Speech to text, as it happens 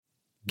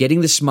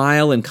Getting the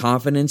smile and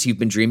confidence you've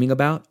been dreaming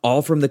about,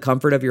 all from the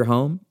comfort of your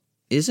home,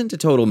 isn't a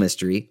total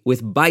mystery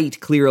with Bite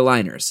clear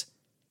aligners.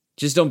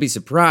 Just don't be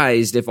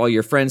surprised if all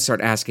your friends start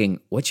asking,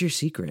 "What's your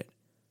secret?"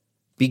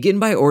 Begin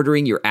by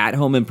ordering your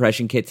at-home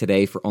impression kit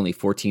today for only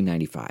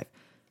 $14.95.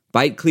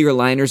 Bite clear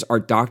aligners are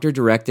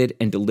doctor-directed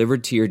and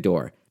delivered to your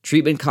door.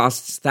 Treatment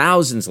costs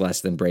thousands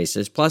less than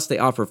braces, plus they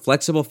offer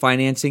flexible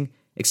financing,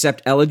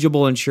 accept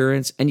eligible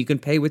insurance, and you can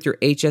pay with your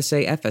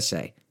HSA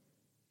FSA.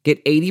 Get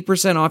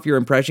 80% off your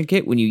impression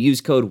kit when you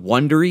use code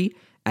WONDERY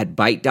at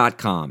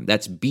Byte.com.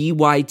 That's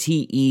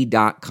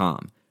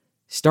BYTE.com.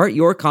 Start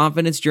your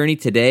confidence journey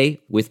today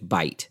with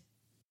Byte.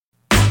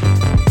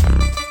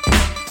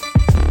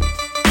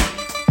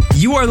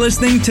 You are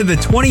listening to the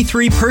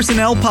 23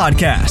 Personnel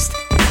Podcast,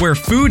 where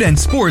food and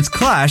sports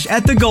clash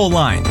at the goal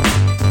line.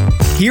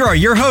 Here are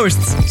your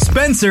hosts,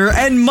 Spencer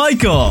and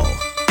Michael.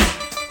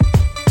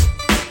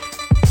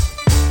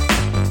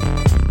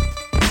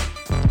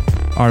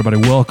 All right,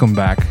 everybody, welcome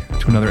back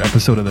to another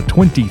episode of the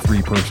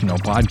 23 Personnel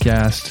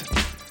Podcast.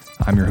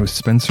 I'm your host,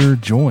 Spencer,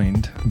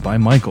 joined by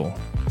Michael.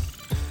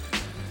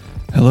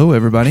 Hello,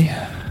 everybody.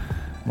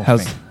 Well,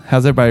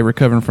 How's everybody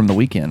recovering from the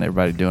weekend?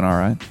 Everybody doing all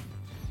right?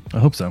 I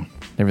hope so.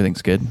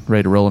 Everything's good.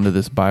 Ready to roll into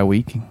this bye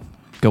week.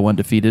 Go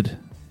undefeated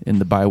in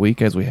the bye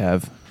week as we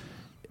have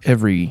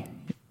every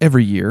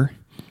year.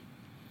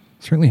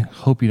 Certainly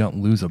hope you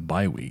don't lose a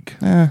bye week.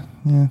 Yeah.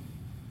 I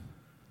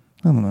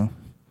don't know.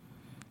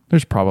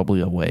 There's probably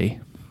a way.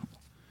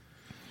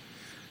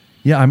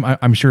 Yeah,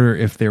 I'm sure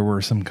if there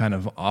were some kind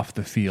of off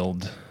the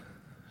field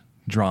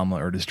drama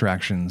or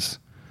distractions,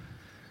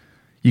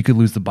 you could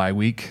lose the bye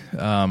week.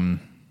 I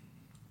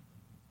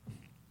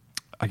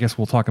guess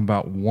we'll talk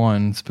about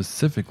one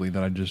specifically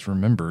that I just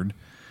remembered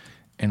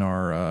in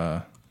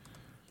our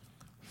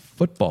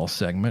football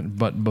segment.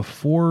 But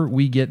before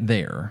we get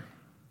there,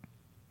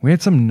 we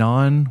had some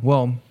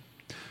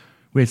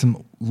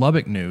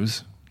Lubbock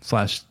news /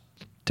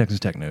 Texas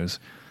Tech news.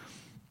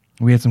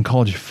 We had some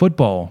college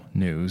football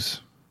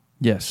news.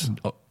 Yes.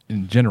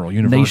 In general,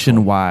 universal.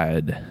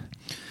 Nationwide.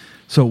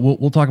 So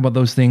we'll talk about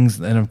those things,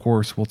 and of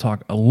course, we'll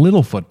talk a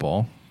little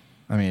football.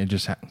 I mean, it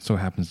just so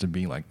happens to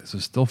be like this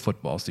is still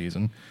football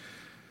season.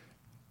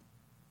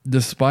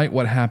 Despite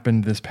what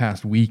happened this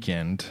past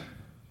weekend,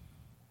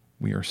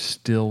 we are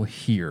still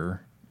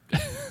here.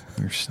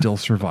 We're still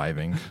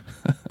surviving.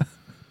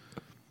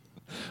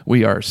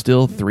 We are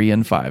still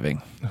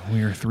 3-5-ing.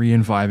 We are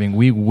 3-5-ing.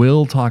 We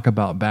will talk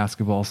about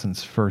basketball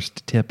since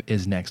first tip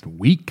is next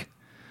week.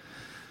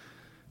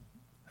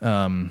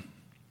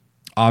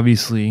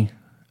 Obviously,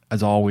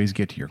 as always,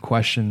 get to your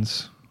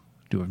questions,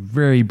 do a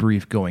very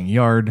brief going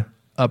yard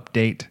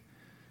update,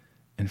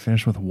 and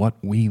finish with what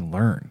we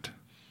learned.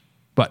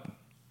 But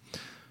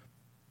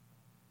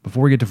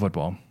before we get to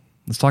football,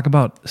 let's talk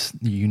about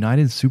the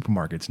United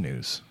Supermarkets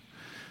news.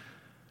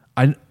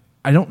 I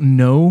don't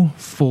know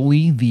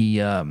fully the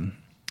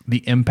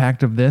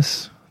impact of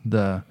this,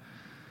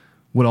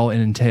 what all it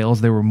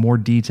entails. There were more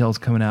details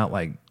coming out,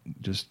 like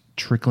just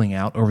trickling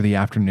out over the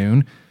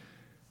afternoon.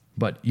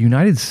 But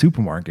United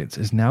Supermarkets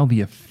is now the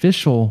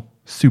official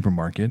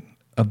supermarket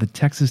of the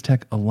Texas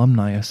Tech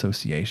Alumni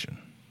Association.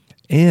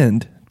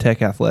 And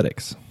Tech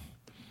Athletics.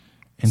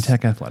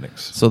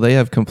 So they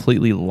have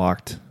completely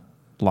locked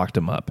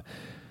them up.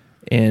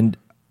 And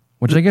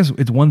which I guess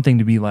it's one thing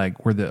to be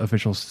like, we're the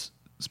official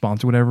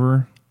sponsor,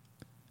 whatever.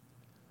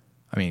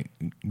 I mean,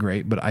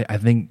 great. But I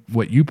think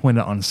what you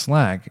pointed out on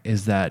Slack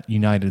is that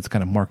United's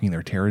kind of marking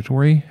their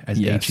territory as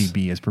HEB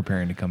is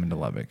preparing to come into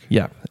Lubbock.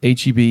 Yeah.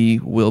 HEB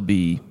will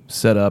be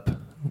set up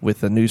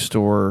with a new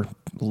store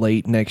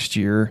late next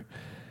year.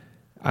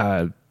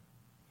 They're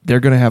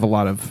going to have a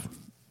lot of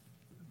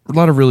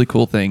really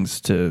cool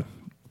things to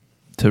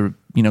kind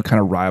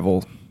of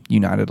rival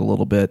United a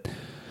little bit.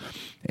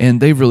 And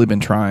they've really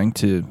been trying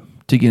to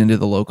get into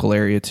the local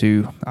area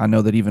too. I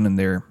know that even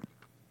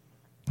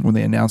when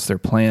they announced their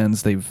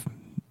plans, they've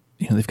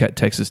got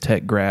Texas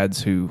Tech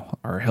grads who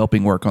are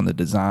helping work on the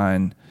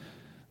design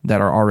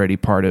that are already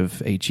part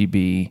of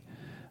HEB.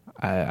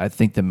 I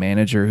think the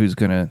manager who's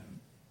going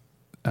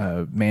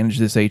to manage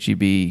this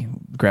HEB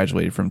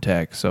graduated from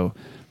Tech, so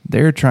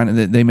they're trying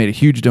to. They made a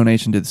huge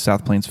donation to the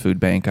South Plains Food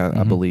Bank,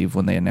 I believe,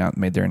 when they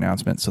made their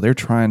announcement. So they're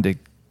trying to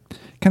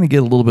kind of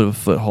get a little bit of a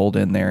foothold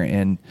in there,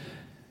 and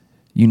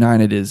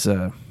United is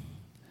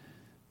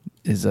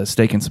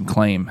staking some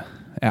claim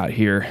out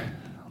here.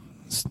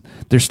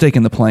 They're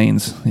staking the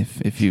plains,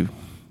 if you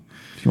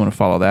want to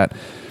follow that.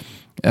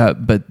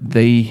 But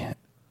they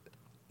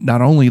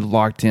not only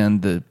locked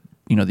in the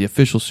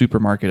official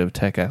supermarket of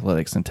Tech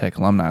Athletics and Tech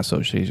Alumni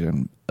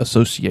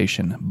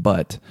Association,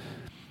 but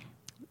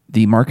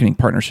the marketing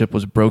partnership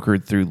was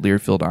brokered through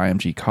Learfield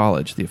IMG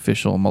College, the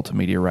official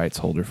multimedia rights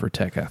holder for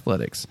Tech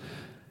Athletics.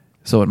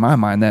 So in my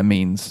mind, that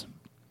means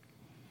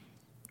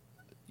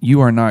you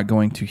are not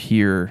going to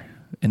hear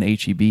an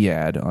HEB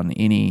ad on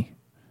any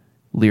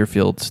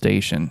Learfield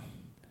station.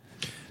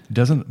 It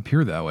doesn't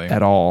appear that way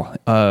at all.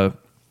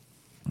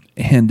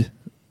 And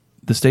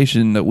the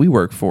station that we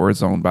work for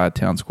is owned by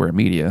Town Square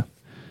Media,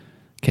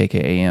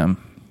 KKAM.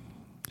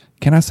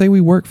 Can I say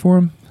we work for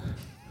them?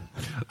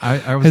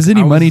 Has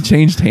any money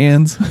changed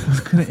hands? I was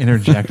going to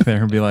interject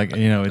there and be like,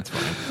 it's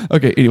fine.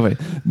 Okay. Anyway,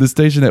 the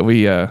station that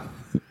we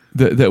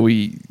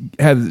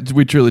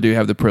we truly do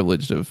have the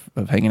privilege of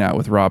hanging out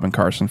with Rob and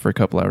Carson for a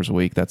couple hours a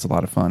week. That's a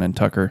lot of fun, and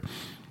Tucker,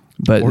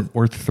 but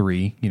or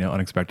 3,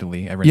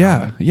 unexpectedly every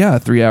now and then.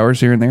 3 hours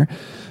here and there.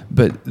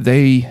 But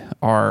they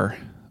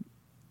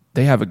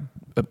have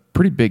a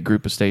pretty big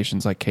group of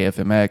stations like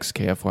KFMX,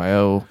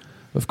 KFYO,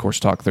 of course,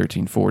 Talk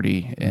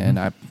 1340, and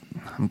I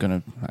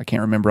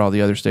can't remember all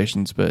the other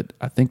stations, but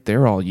I think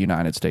they're all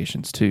United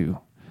stations too.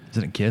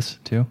 Isn't it KISS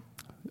too?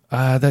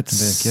 That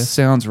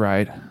sounds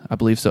right. I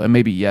believe so. And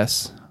maybe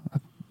Yes.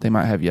 They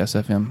might have Yes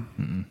FM.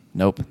 Mm-mm.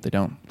 Nope, they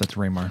don't. That's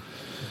Raymar.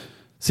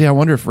 See, I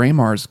wonder if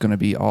Raymar is going to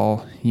be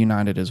all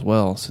United as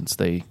well, since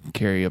they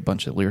carry a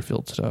bunch of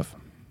Learfield stuff.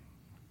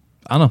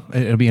 I don't know.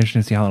 It'll be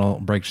interesting to see how it all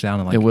breaks down.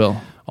 And it will.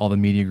 All the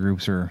media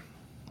groups are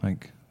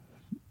like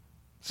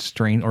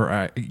strained,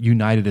 or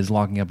United is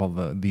locking up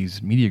all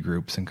these media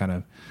groups and kind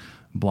of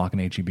blocking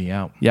HEB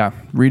out. Yeah,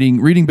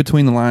 reading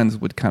between the lines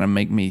would kind of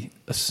make me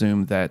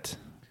assume that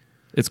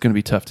it's going to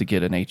be tough to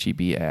get an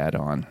HEB ad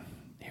on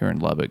here in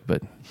Lubbock,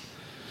 but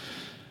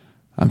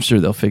I'm sure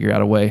they'll figure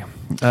out a way.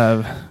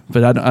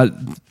 But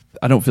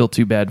I don't feel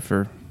too bad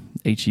for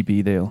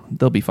HEB.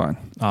 They'll be fine.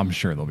 I'm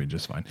sure they'll be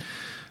just fine.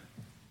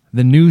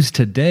 The news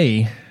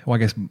today, well, I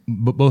guess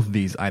both of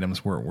these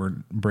items were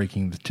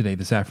breaking today,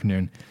 this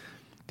afternoon.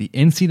 The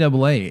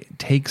NCAA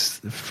takes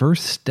the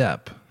first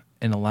step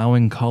in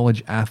allowing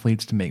college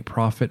athletes to make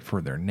profit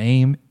for their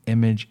name,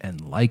 image,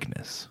 and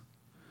likeness.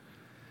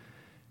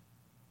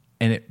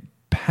 And it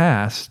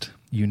passed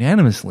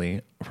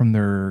unanimously from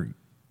their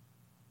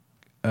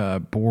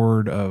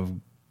board of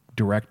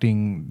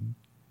directors,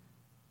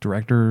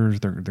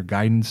 their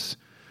guidance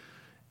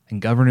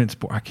and governance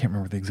board. I can't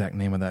remember the exact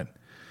name of that.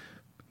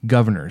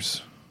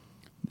 Governors.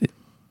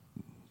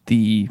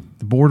 The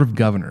Board of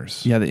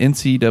Governors. Yeah, the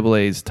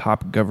NCAA's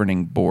top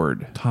governing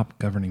board. Top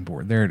governing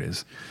board. There it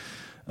is.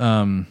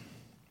 In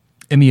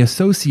the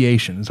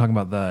association, talking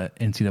about the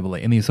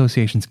NCAA, in the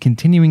association's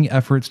continuing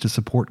efforts to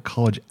support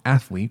college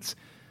athletes,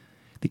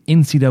 the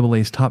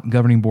NCAA's top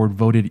governing board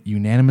voted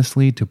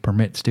unanimously to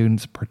permit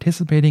students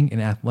participating in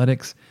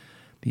athletics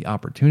the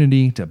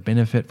opportunity to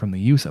benefit from the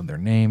use of their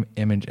name,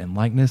 image, and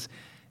likeness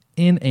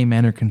in a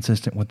manner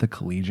consistent with the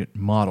collegiate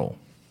model.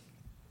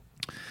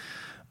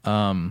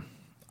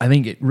 I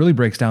think it really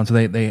breaks down. So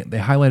they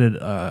highlighted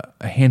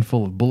a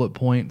handful of bullet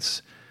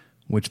points,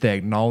 which they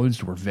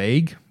acknowledged were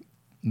vague.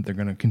 They're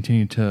going to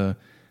continue to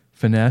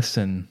finesse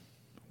and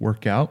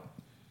work out.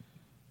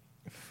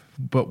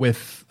 But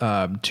with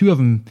 2 of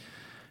them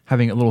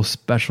having a little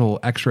special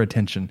extra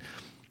attention.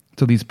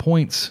 So these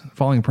points,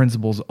 following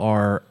principles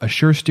are: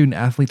 assure student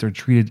athletes are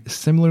treated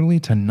similarly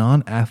to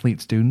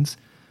non-athlete students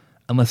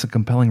unless a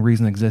compelling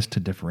reason exists to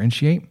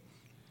differentiate.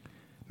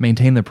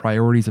 Maintain the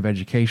priorities of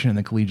education and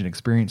the collegiate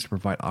experience to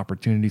provide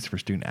opportunities for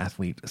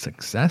student-athlete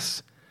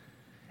success.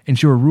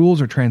 Ensure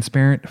rules are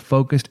transparent,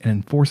 focused, and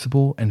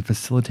enforceable, and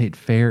facilitate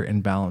fair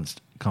and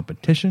balanced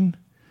competition.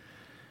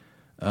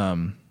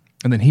 And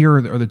then here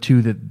are the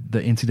 2 that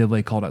the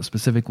NCAA called out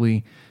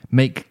specifically.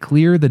 Make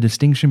clear the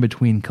distinction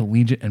between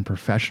collegiate and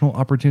professional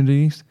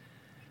opportunities.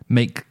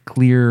 Make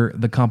clear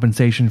the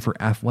compensation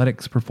for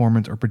athletics,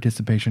 performance, or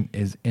participation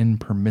is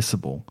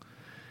impermissible.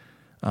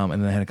 And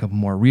then they had a couple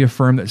more.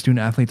 Reaffirm that student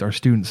athletes are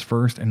students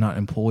first and not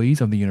employees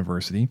of the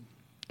university.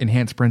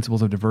 Enhance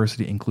principles of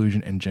diversity,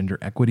 inclusion, and gender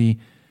equity.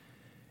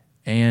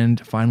 And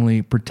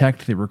finally,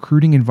 protect the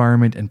recruiting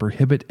environment and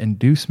prohibit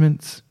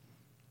inducements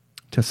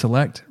to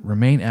select,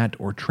 remain at,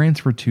 or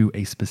transfer to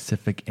a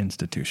specific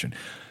institution.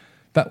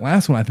 That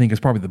last one, I think, is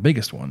probably the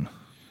biggest one.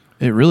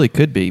 It really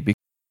could be.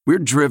 We're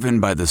driven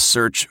by the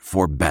search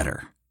for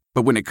better.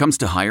 But when it comes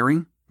to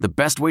hiring, the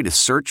best way to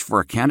search for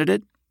a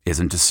candidate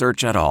isn't to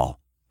search at all.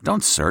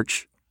 Don't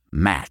search.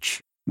 Match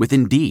with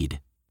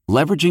Indeed.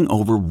 Leveraging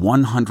over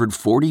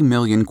 140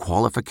 million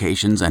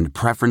qualifications and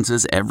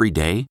preferences every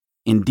day,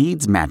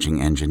 Indeed's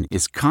matching engine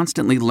is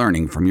constantly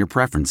learning from your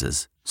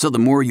preferences. So the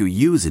more you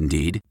use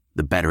Indeed,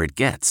 the better it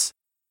gets.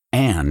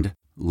 And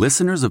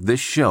listeners of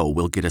this show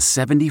will get a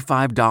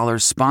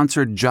 $75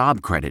 sponsored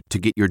job credit to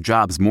get your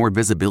jobs more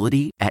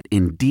visibility at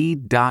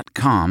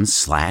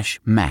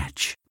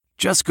Indeed.com/match.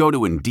 Just go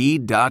to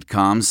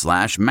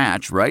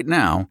Indeed.com/match right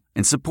now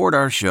and support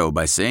our show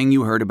by saying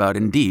you heard about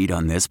Indeed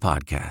on this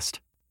podcast.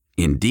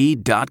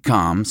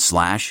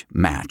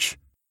 Indeed.com/match.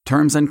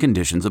 Terms and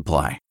conditions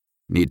apply.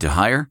 Need to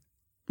hire?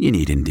 You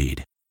need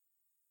Indeed.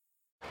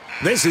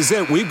 This is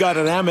it. We've got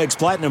an Amex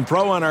Platinum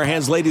Pro on our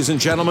hands, ladies and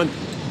gentlemen.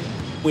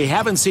 We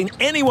haven't seen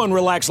anyone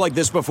relax like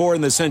this before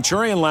in the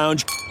Centurion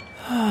Lounge.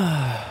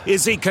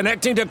 Is he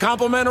connecting to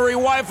complimentary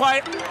Wi-Fi?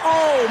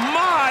 Oh,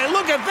 my.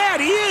 Look at that.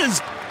 He is.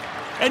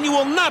 And you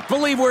will not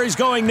believe where he's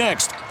going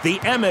next. The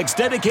Amex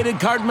dedicated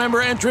card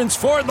member entrance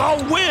for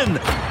the win.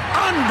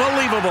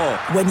 Unbelievable.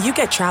 When you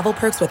get travel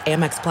perks with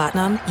Amex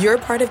Platinum, you're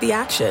part of the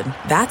action.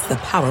 That's the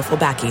powerful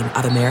backing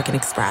of American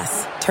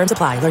Express. Terms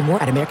apply. Learn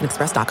more at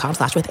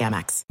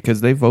americanexpress.com/withAmex.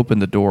 Because they've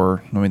opened the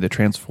door. I mean, the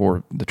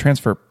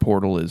transfer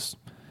portal is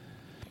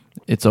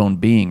its own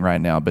being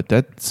right now, but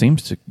that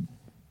seems to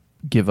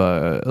give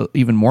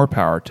even more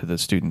power to the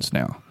students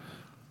now.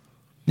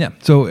 Yeah.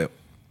 So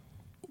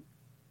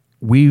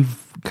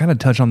we've kind of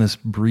touched on this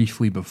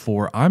briefly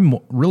before. I'm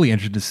really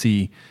interested to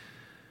see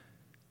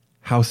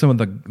how some of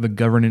the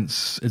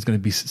governance is going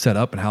to be set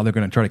up and how they're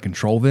going to try to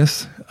control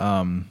this.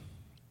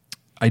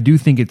 I do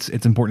think it's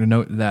important to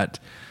note that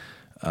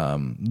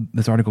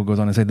this article goes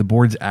on to say the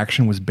board's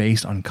action was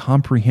based on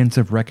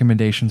comprehensive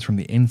recommendations from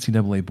the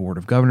NCAA Board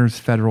of Governors,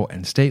 federal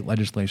and state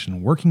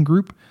legislation working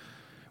group,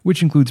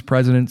 which includes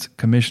presidents,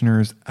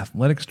 commissioners,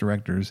 athletics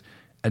directors,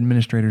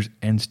 administrators,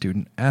 and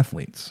student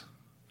athletes.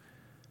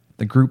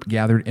 The group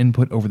gathered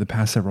input over the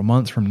past several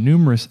months from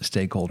numerous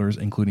stakeholders,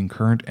 including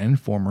current and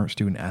former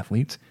student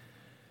athletes,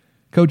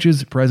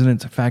 coaches,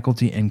 presidents,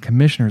 faculty, and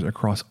commissioners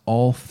across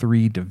all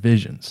three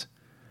divisions.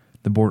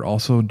 The board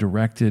also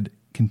directed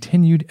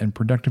continued and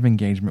productive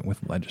engagement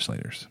with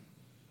legislators.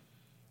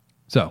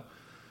 So,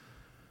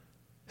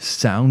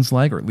 sounds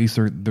like, or at least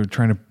they're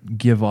trying to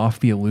give off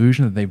the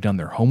illusion that they've done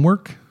their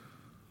homework.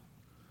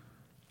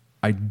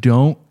 I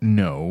don't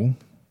know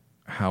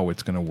how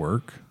it's going to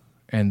work,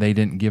 and they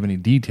didn't give any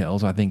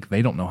details. I think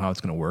they don't know how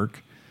it's going to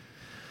work.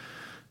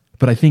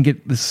 But I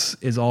think this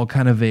is all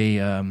kind of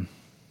a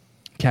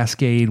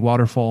cascade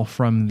waterfall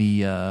from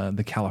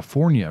the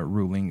California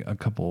ruling a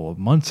couple of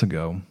months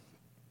ago,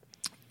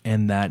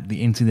 and that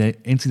the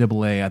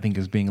NCAA, I think,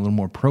 is being a little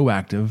more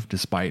proactive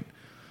despite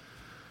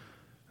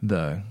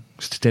the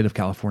state of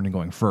California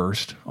going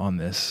first on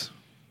this.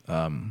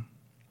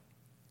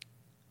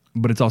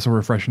 But it's also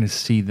refreshing to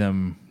see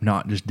them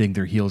not just dig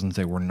their heels and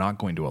say, we're not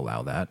going to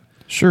allow that.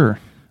 Sure.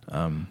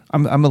 I'm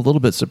a little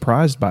bit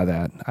surprised by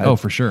that.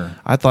 For sure.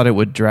 I thought it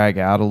would drag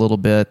out a little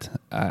bit.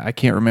 I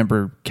can't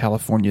remember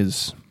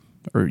California's,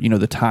 or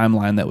the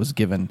timeline that was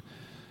given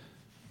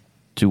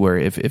to where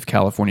if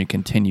California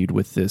continued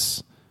with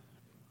this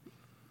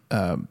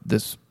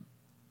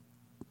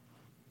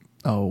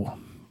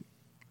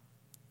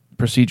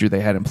procedure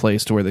they had in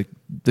place to where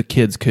the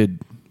kids could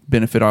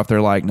benefit off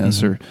their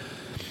likeness, or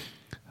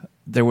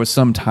there was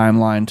some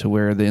timeline to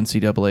where the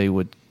NCAA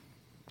would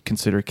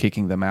consider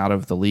kicking them out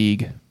of the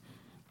league,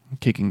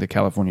 kicking the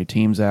California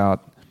teams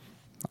out.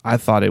 I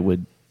thought it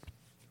would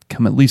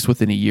come at least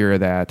within a year of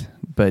that,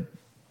 but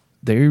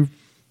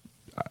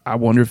I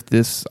wonder if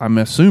I'm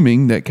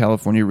assuming that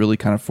California really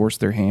kind of forced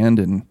their hand,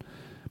 and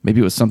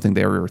maybe it was something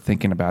they were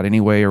thinking about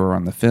anyway or were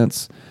on the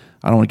fence.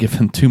 I don't want to give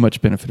them too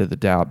much benefit of the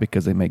doubt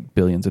because they make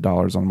billions of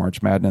dollars on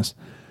March Madness.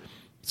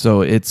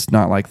 So it's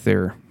not like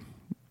they're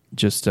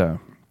just a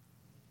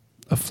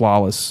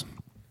flawless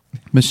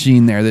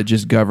machine there that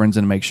just governs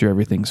and makes sure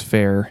everything's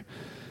fair.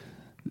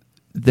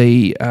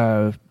 They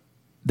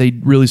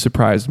really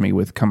surprised me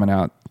with coming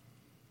out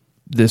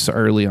this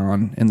early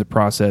on in the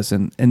process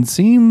and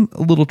seem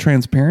a little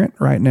transparent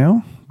right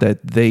now that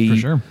For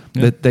sure.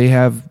 Yeah. that they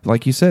have,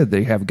 like you said,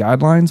 they have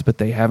guidelines, but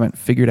they haven't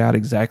figured out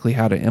exactly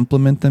how to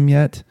implement them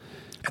yet.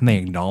 And they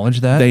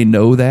acknowledge that. They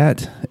know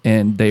that,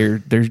 and they're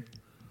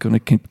going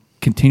to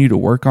continue to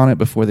work on it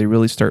before they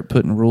really start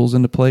putting rules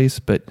into place.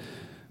 But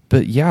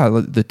yeah,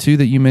 the two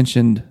that you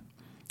mentioned,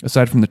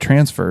 aside from the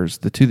transfers,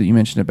 the two that you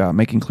mentioned about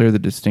making clear the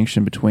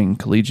distinction between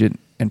collegiate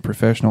and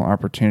professional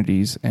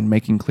opportunities and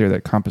making clear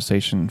that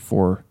compensation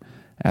for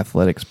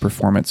athletics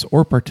performance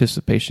or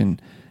participation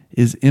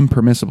is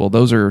impermissible.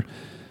 Those are,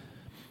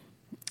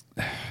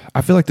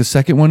 I feel like the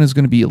second one is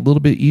going to be a little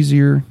bit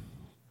easier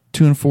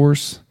to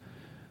enforce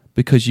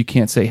because you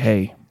can't say,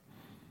 hey,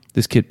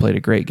 this kid played a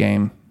great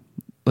game,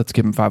 let's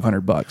give him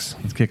 $500.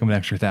 Let's kick him an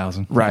extra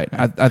 $1,000. Right.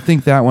 I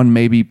think that one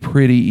may be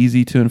pretty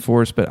easy to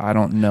enforce, but I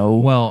don't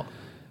know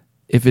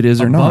if it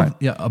is or not.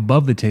 Yeah,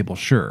 above the table,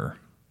 sure.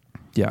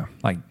 Yeah.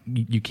 Like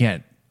you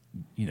can't,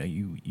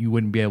 you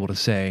wouldn't be able to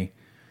say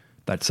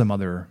that some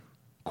other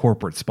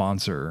corporate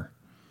sponsor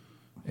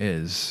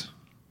is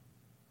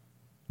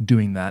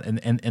doing that,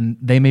 and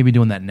they may be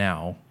doing that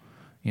now.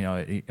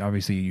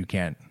 Obviously you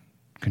can't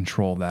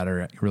control that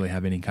or really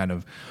have any kind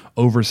of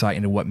oversight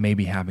into what may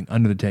be happening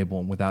under the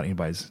table and without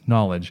anybody's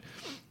knowledge.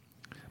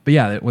 But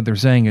yeah, what they're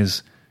saying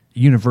is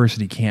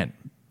university can't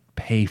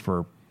pay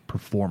for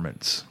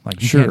performance.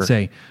 Like you can't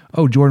say,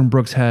 "Oh, Jordan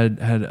Brooks had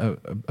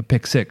a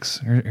pick six.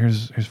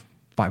 Here's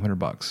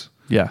 $500."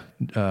 Yeah.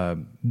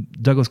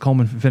 Douglas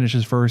Coleman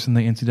finishes first in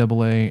the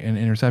NCAA in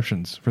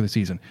interceptions for the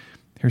season.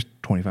 Here's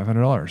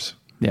 $2,500.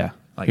 Yeah.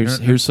 Like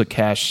here's some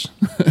cash.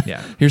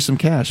 Yeah. Here's some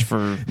cash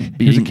for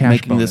making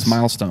bonus. this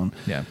milestone.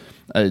 Yeah.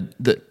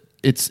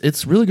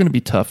 It's really going to be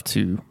tough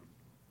to,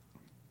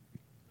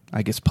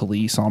 I guess,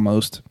 police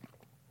almost.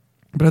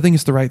 But I think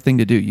it's the right thing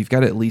to do. You've got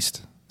to at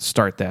least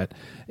start that.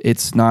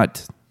 It's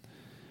not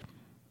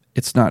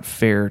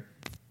fair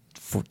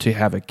to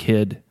have a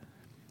kid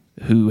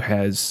who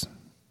has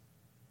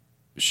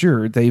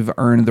sure, they've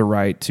earned the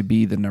right to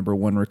be the number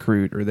one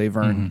recruit, or they've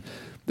earned,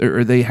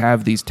 or they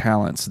have these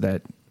talents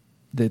that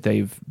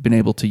they've been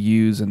able to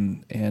use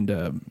and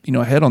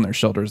a head on their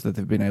shoulders that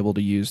they've been able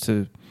to use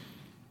to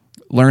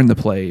learn the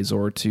plays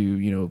or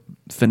to,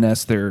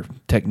 finesse their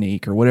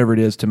technique or whatever it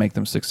is to make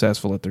them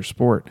successful at their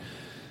sport.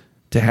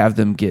 To have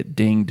them get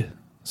dinged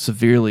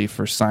severely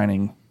for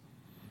signing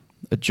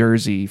a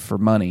jersey for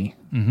money,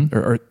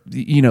 or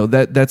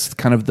that's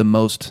kind of the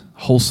most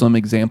wholesome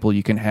example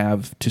you can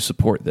have to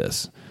support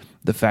this.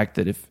 The fact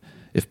that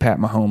if Pat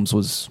Mahomes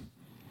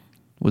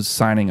was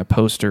signing a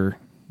poster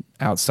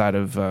outside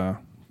of the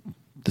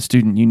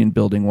student union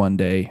building one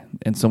day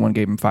and someone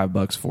gave him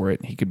 $5 for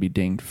it, he could be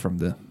dinged for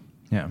the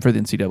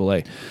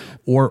NCAA.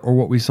 Or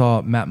what we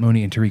saw Matt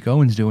Mooney and Tariq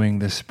Owens doing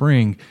this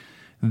spring,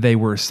 they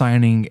were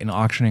signing and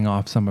auctioning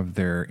off some of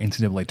their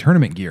NCAA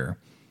tournament gear,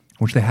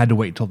 which they had to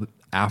wait till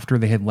after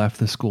they had left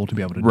the school to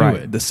be able to do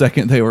it. The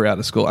second they were out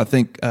of school. I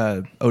think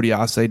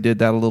Odiase did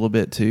that a little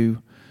bit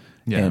too.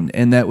 Yeah.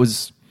 And that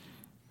was,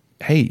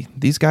 hey,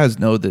 these guys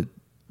know that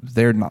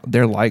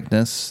their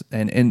likeness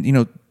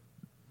and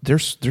they're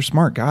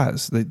smart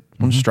guys. They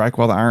want to strike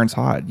while the iron's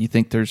hot. You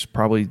think there's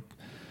probably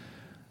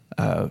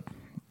that's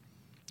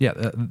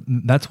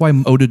why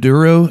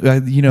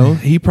Odeduro,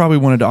 he probably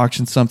wanted to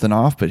auction something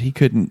off, but he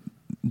couldn't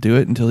do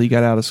it until he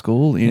got out of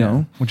school, you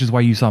know. Which is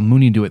why you saw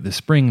Mooney do it this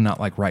spring, not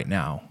like right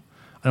now.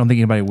 I don't think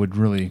anybody would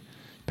really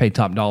pay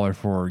top dollar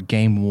for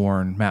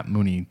game-worn Matt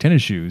Mooney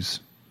tennis shoes.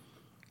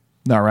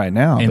 Not right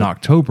now. In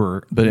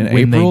October, but in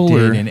when April, they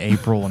did in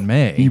April and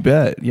May. You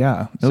bet,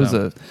 yeah.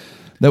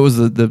 That was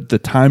the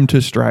time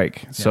to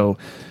strike. Yeah. So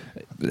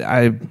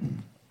I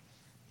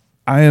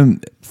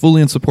am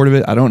fully in support of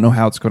it. I don't know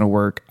how it's going to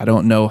work. I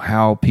don't know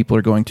how people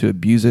are going to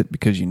abuse it,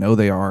 because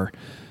they are.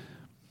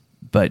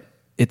 But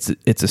it's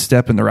a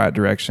step in the right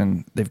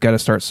direction. They've got to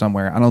start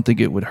somewhere. I don't think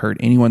it would hurt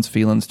anyone's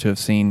feelings to have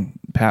seen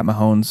Pat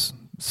Mahomes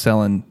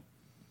selling,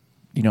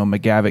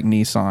 McGavick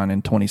Nissan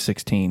in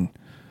 2016.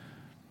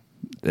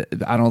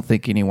 I don't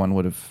think anyone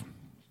would have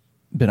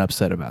been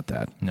upset about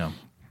that. No.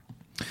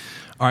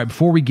 All right,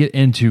 before we get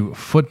into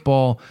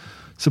football,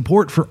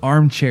 support for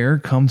Armchair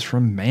comes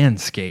from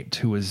Manscaped,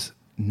 who is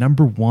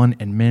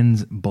 #1 in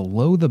men's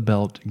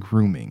below-the-belt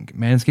grooming.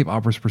 Manscaped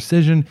offers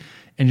precision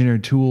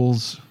engineered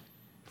tools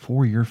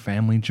for your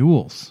family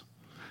jewels.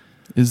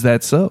 Is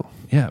that so?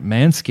 Yeah,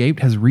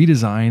 Manscaped has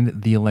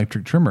redesigned the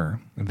electric trimmer.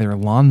 Their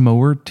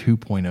Lawnmower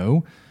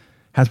 2.0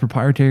 has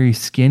proprietary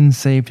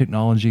skin-safe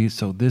technology,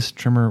 so this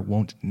trimmer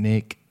won't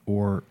nick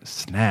or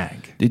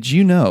snag. Did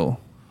you know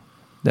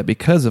that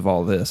because of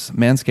all this,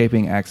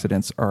 manscaping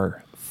accidents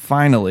are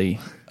finally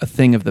a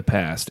thing of the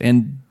past?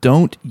 And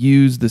don't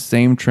use the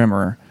same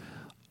trimmer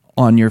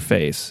on your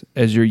face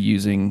as you're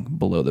using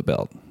below the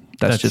belt.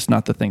 That's just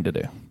not the thing to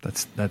do.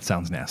 That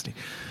sounds nasty.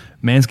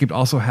 Manscaped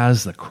also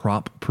has the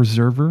Crop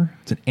Preserver.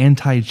 It's an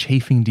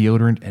anti-chafing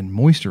deodorant and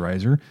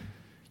moisturizer.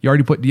 You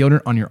already put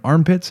deodorant on your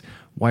armpits.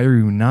 Why are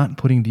you not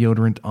putting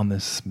deodorant on the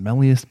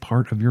smelliest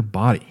part of your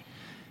body?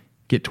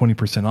 Get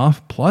 20%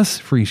 off plus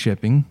free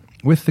shipping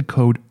with the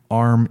code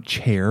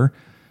ARMCHAIR.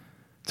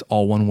 It's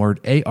all one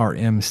word,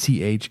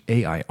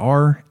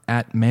 ARMCHAIR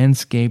at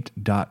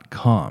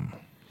manscaped.com.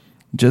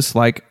 Just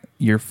like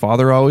your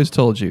father always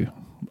told you,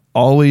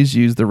 always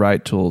use the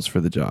right tools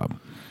for the job.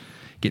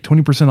 Get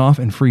 20% off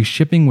and free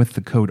shipping with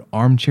the code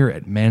ARMCHAIR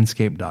at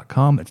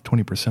manscaped.com. That's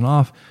 20%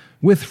 off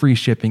with free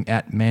shipping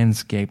at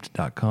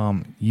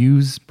manscaped.com.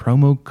 Use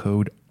promo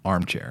code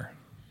ARMCHAIR.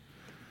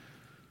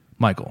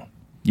 Michael.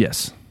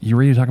 Yes. You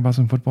ready to talk about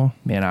some football?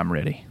 Man, I'm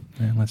ready.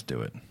 Man, let's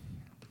do it.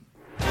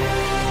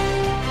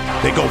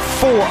 They go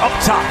 4 up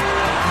top.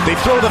 They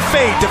throw the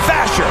fade to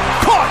Vasher.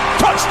 Caught.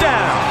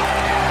 Touchdown.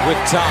 With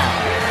time.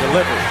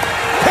 Delivery.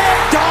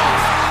 Picked off.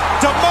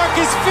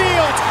 DeMarcus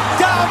Fields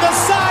down the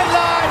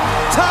sideline.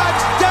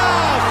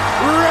 Touchdown.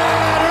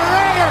 Red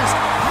Raiders.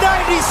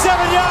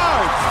 97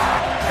 yards.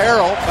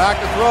 Harrell back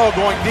to throw.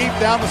 Going deep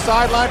down the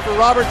sideline for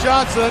Robert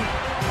Johnson.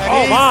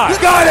 And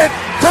he's got it.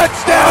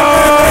 Touchdown.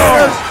 Red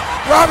Raiders.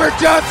 Robert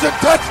Johnson.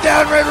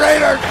 Touchdown. Red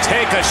Raiders.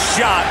 Take a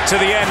shot to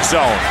the end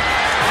zone.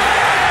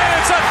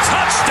 It's a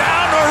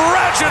touchdown to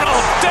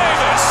Reginald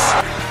Davis.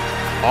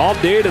 All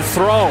day to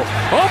throw.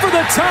 Over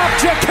the top,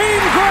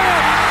 Jakeem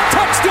Grant.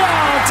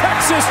 Touchdown,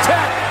 Texas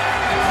Tech.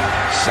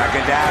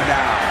 Second down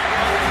now.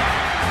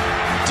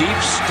 Deep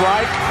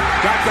strike.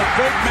 Got the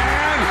big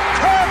man.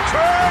 Turn.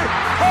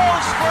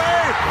 Pulls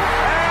free.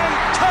 And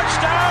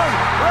touchdown.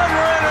 Red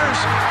Raiders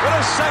with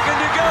a second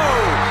to go.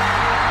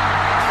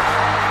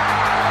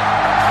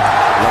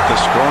 Let the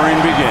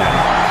scoring begin.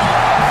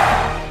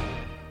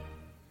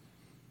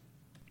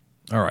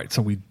 All right,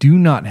 so we do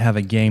not have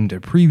a game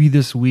to preview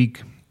this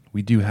week.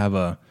 We do have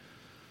a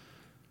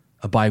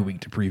bye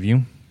week to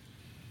preview.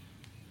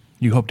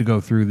 You hope to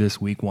go through this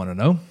week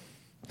 1-0.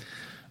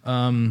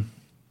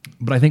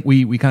 But I think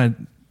we kind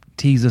of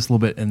teased this a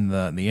little bit in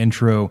the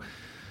intro.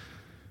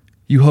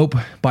 You hope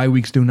bye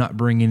weeks do not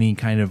bring any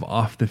kind of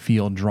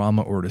off-the-field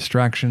drama or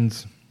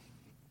distractions.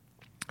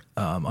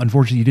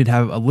 Unfortunately, you did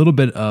have a little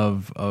bit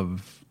of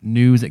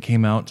news that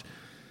came out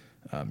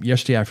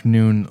Yesterday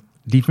afternoon,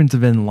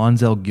 defensive end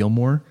Lonzel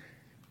Gilmore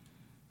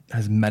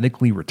has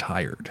medically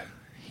retired.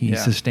 He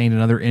sustained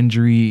another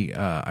injury.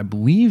 I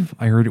believe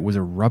I heard it was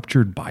a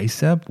ruptured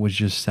bicep, which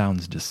just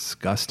sounds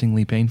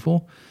disgustingly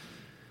painful.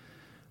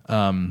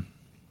 And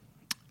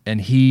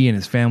he and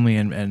his family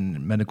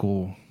and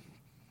medical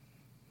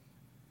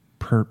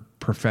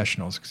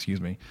professionals,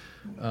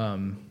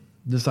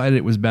 decided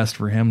it was best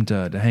for him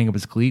to hang up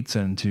his cleats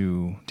and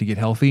to get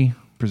healthy,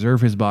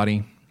 preserve his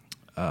body,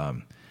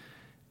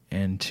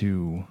 and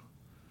to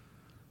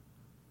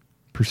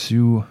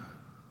pursue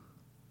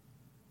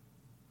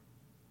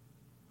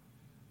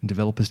and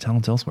develop his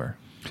talents elsewhere.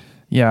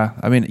 Yeah,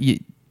 I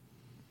mean,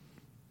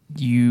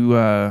 you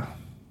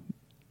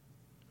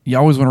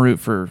always want to root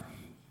for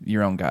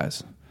your own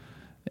guys,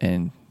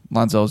 and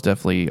Lonzo is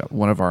definitely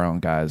one of our own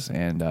guys,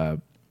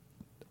 and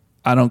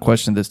I don't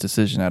question this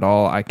decision at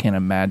all. I can't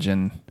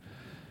imagine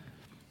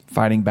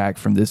fighting back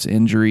from this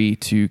injury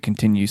to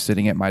continue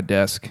sitting at my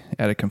desk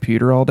at a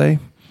computer all day,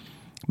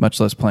 much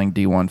less playing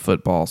D1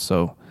 football.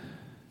 So,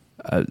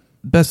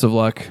 best of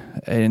luck,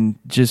 and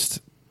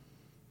just.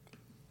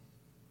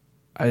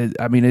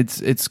 I mean,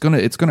 it's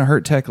gonna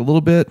hurt Tech a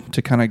little bit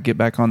to kind of get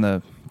back on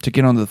the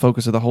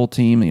focus of the whole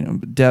team. You know,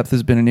 depth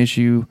has been an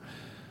issue,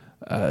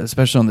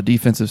 especially on the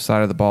defensive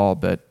side of the ball.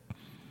 But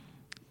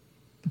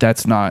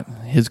that's not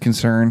his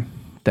concern.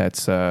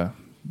 That's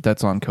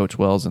on Coach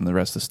Wells and the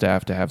rest of the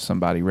staff to have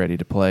somebody ready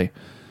to play.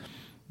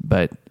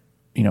 But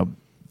you know,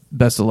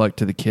 best of luck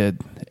to the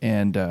kid,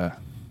 and I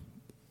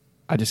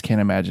just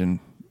can't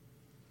imagine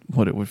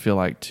what it would feel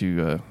like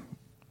to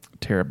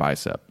tear a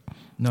bicep.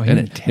 No, he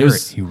didn't tear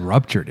it. He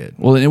ruptured it.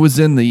 Well, it was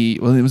in the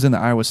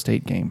Iowa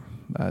State game,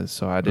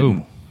 so I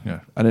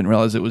didn't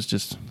realize it was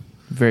just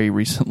very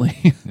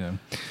recently. Yeah.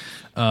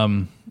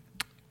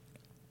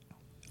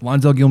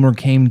 Lonzel Gilmore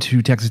came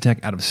to Texas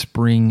Tech out of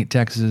Spring,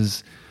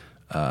 Texas.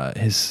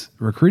 His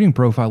recruiting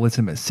profile lists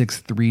him at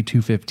 6'3",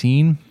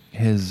 215.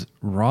 His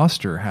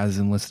roster has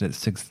him listed at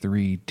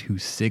 6'3",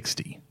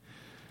 260.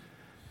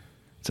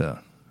 It's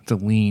a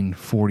lean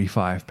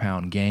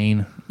 45-pound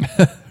gain.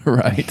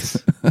 Right.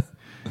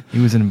 He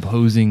was an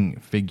imposing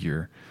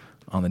figure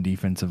on the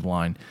defensive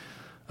line.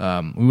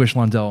 We wish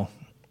Lonzel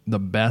the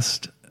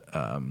best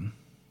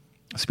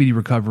speedy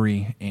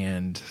recovery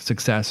and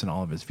success in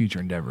all of his future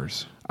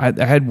endeavors. I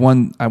had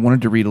one I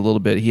wanted to read a little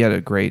bit. He had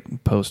a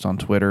great post on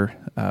Twitter.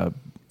 I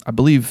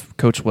believe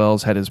Coach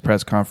Wells had his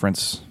press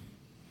conference,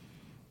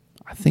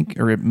 I think,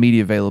 or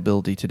media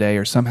availability today,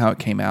 or somehow it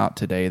came out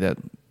today that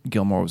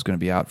Gilmore was going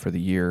to be out for the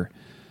year.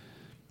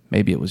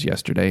 Maybe it was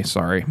yesterday,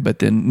 sorry. But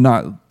then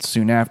not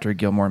soon after,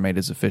 Gilmore made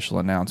his official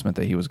announcement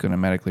that he was going to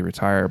medically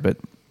retire. But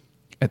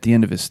at the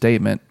end of his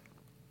statement,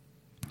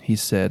 he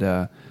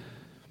said,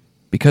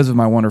 because of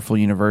my wonderful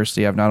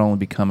university, I've not only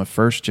become a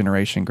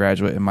first-generation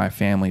graduate in my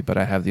family, but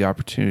I have the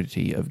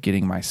opportunity of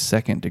getting my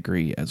second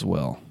degree as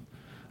well.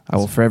 I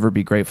will forever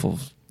be grateful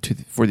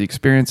for the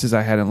experiences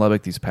I had in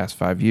Lubbock these past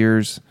 5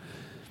 years.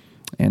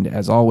 And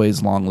as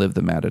always, long live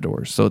the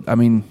Matadors. So, I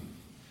mean,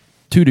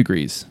 2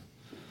 degrees.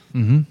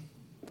 Mm-hmm.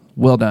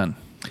 Well done.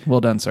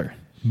 Well done, sir.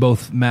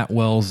 Both Matt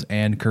Wells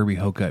and Kirby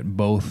Hokut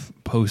both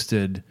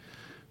posted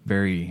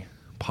very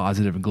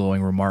positive,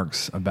 glowing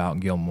remarks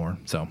about Gilmore.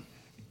 So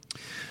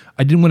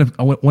I wanted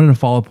to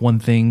follow up one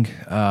thing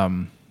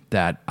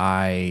that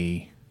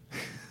I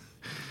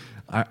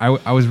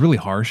was really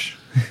harsh.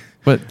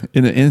 But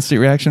in the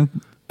instant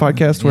reaction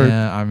podcast where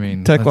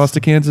Tech lost to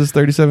Kansas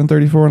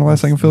 37-34 on the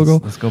last second field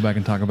goal? Let's go back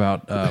and talk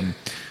about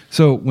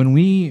so when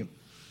we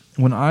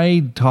were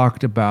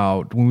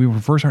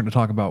first starting to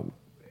talk about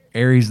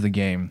areas of the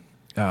game,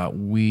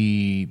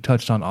 we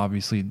touched on,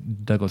 obviously,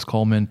 Douglas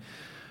Coleman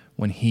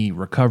when he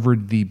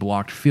recovered the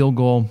blocked field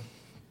goal,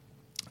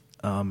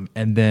 and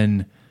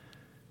then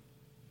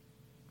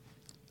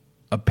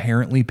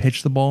apparently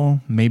pitched the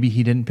ball. Maybe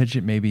he didn't pitch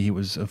it. Maybe he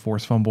was a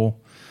forced fumble.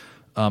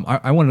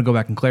 I wanted to go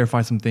back and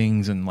clarify some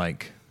things and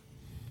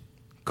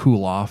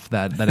cool off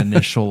that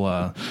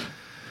initial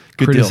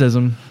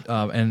criticism.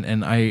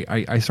 And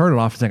I started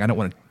off saying I don't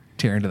want to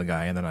tear into the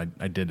guy, and then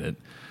I did it.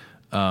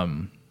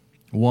 Or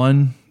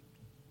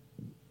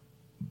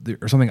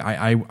something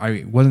I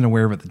wasn't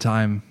aware of at the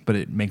time, but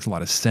it makes a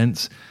lot of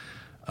sense.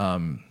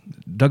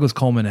 Douglas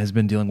Coleman has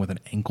been dealing with an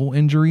ankle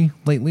injury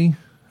lately.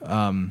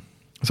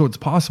 So it's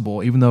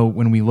possible, even though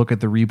when we look at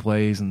the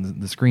replays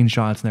and the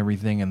screenshots and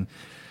everything, and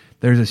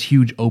there's this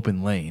huge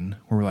open lane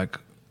where we're like,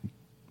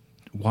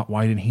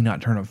 why didn't he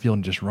not turn upfield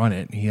and just run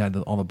it? He had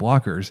all the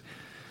blockers.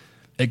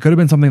 It could have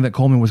been something that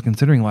Coleman was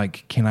considering,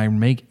 like, can I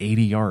make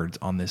 80 yards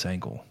on this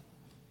ankle?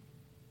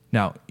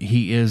 Now,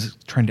 he is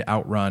trying to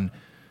outrun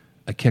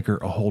a kicker,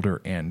 a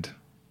holder, and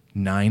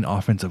 9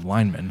 offensive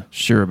linemen.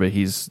 Sure, but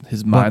his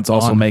mind's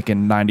also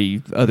making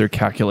 90 other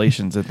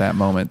calculations at that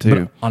moment,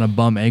 too. On a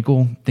bum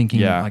ankle,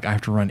 thinking, I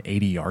have to run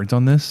 80 yards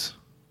on this?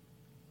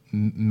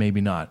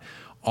 Maybe not.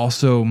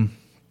 Also,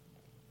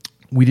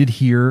 we did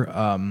hear,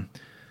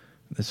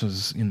 this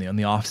was in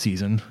the off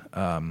season,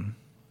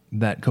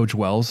 that Coach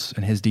Wells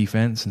and his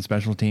defense and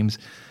special teams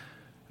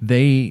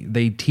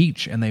they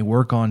teach and they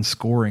work on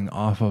scoring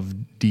off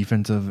of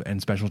defensive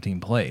and special team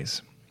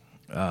plays.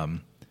 The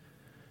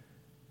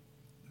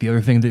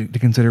other thing to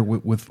consider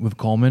with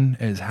Coleman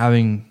is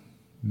having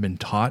been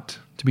taught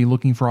to be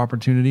looking for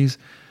opportunities,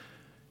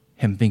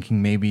 him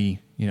thinking maybe,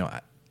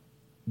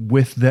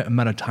 with the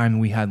amount of time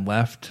we had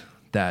left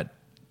that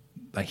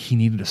he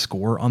needed to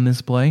score on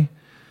this play.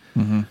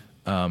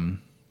 Mm-hmm.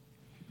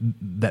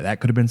 That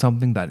could have been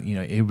something that,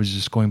 it was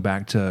just going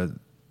back to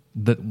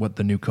what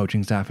the new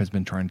coaching staff has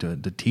been trying to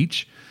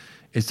teach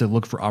is to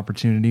look for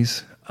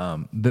opportunities.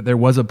 That there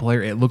was a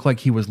player, it looked like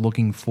he was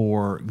looking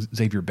for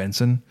Xavier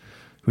Benson,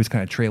 who was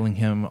kind of trailing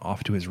him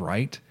off to his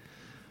right.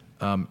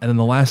 And then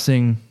the last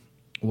thing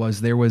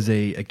was there was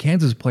a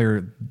Kansas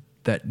player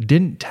that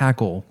didn't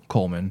tackle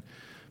Coleman,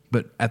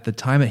 but at the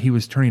time that he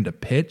was turning to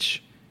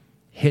pitch,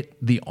 hit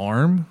the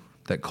arm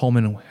that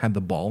Coleman had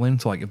the ball in.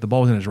 So like if the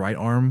ball was in his right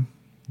arm,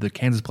 the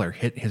Kansas player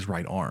hit his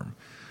right arm.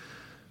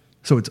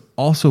 So it's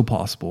also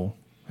possible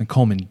that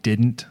Coleman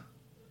didn't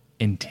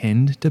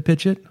intend to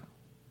pitch it.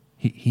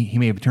 He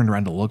may have turned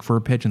around to look for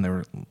a pitch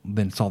and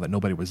then saw that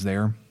nobody was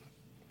there.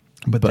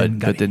 But then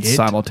hit,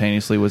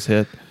 simultaneously was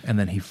hit. And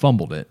then he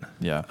fumbled it.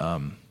 Yeah.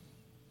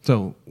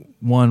 So,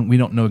 one, we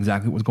don't know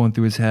exactly what was going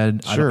through his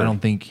head. Sure. I don't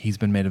think he's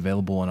been made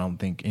available, and I don't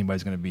think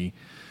anybody's going to be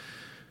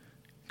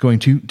going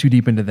too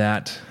deep into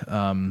that.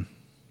 And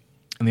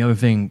the other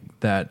thing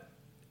that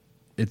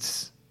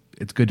it's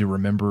good to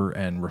remember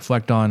and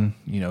reflect on,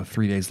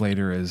 3 days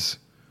later, is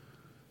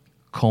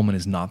Coleman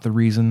is not the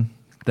reason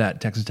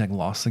that Texas Tech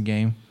lost the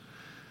game.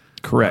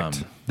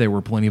 Correct. There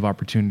were plenty of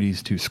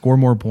opportunities to score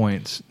more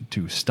points,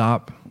 to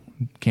stop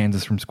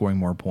Kansas from scoring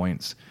more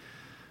points.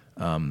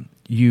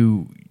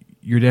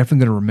 You're definitely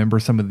going to remember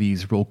some of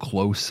these real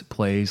close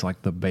plays,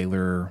 like the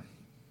Baylor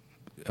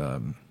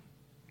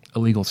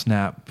illegal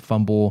snap,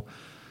 fumble,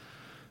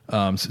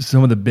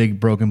 some of the big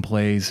broken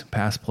plays,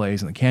 pass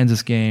plays in the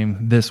Kansas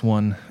game, this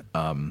one.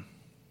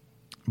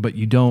 But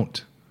you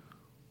don't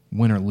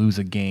win or lose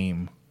a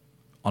game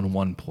on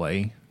one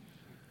play.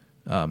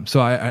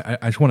 So I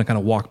just want to kind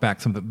of walk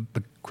back some of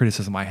the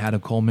criticism I had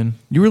of Coleman.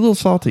 You were a little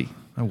salty.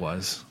 I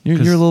was. You're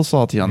a little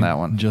salty on that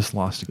one. Just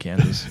lost to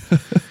Kansas,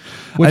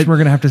 which we're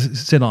going to have to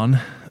sit on.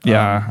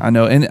 Yeah, I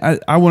know. And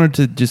I wanted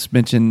to just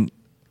mention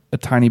a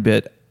tiny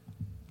bit.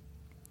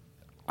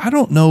 I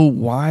don't know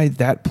why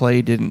that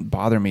play didn't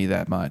bother me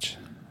that much.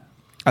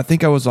 I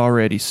think I was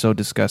already so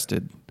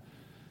disgusted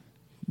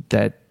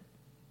that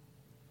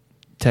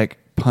Tech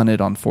punted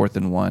on 4th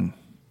and 1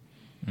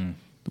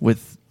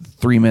 with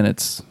 3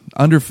 minutes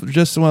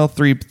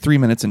three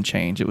minutes and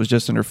change. It was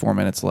just under 4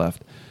 minutes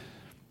left,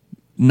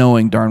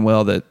 knowing darn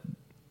well that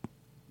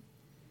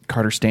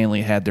Carter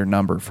Stanley had their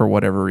number for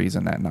whatever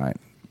reason that night,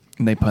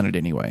 and they punted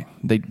anyway.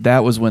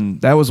 That was when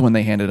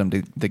they handed them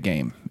the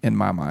game in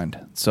my mind.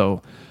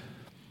 So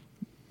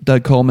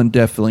Doug Coleman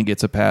definitely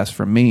gets a pass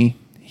from me.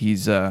 He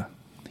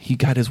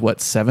got his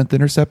 7th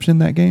interception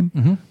that game.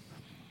 Mm-hmm.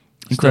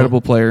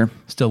 Incredible player.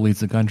 Still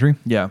leads the country.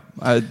 Yeah,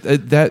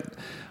 that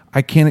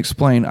I can't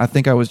explain. I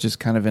think I was just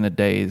kind of in a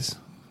daze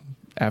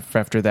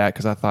after that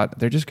because I thought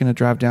they're just going to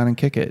drive down and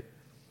kick it.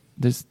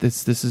 This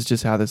is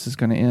just how this is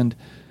going to end.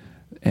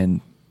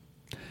 And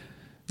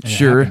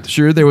sure,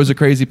 there was a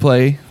crazy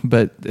play,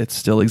 but it's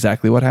still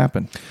exactly what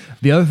happened.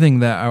 The other thing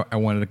that I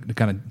wanted to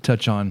kind of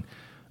touch on,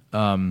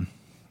 and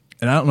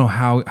I don't know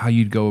how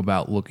you'd go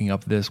about looking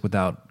up this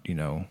without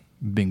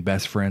being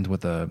best friends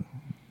with a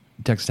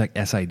Texas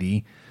Tech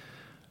SID.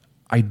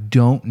 I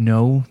don't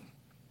know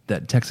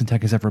that Texas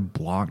Tech has ever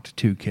blocked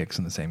 2 kicks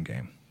in the same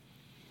game.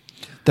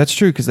 That's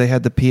true because they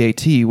had the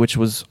PAT, which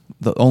was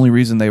the only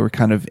reason they were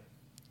kind of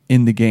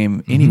in the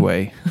game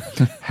anyway.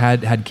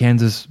 Had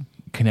Kansas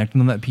connected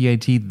on that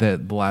PAT,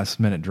 the last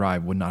minute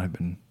drive would not have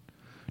been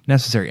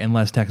necessary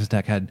unless Texas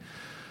Tech had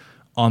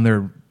on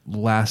their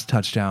last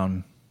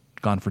touchdown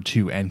gone for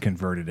 2 and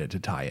converted it to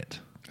tie it.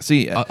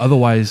 See,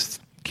 otherwise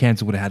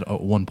Kansas would have had a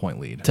 1-point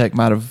lead. Tech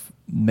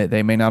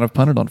they may not have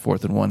punted on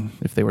 4th and 1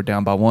 if they were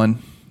down by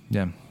 1.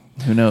 Yeah.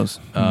 Who knows?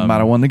 Might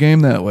have won the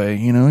game that way.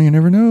 You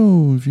never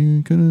know if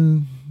you could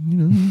have,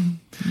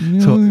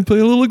 so, play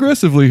a little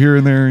aggressively here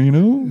and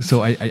there,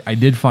 So I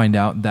did find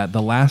out that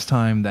the last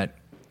time that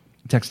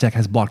Texas Tech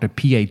has blocked a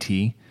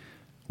PAT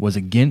was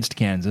against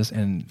Kansas,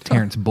 and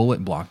Terrence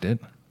Bullitt blocked it.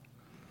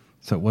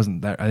 So it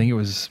wasn't that. I think it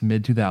was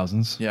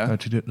mid-2000s. Yeah.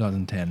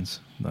 2010s,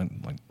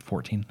 like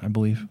 14, I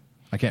believe.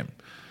 I can't.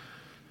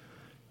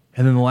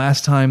 And then the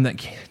last time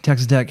that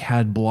Texas Tech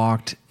had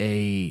blocked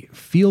a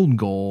field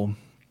goal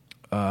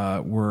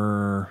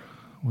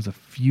was a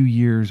few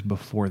years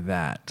before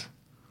that.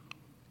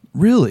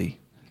 Really?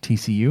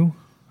 TCU,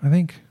 I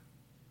think.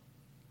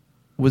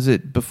 Was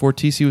it before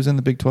TCU was in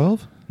the Big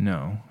 12?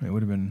 No, it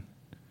would have been.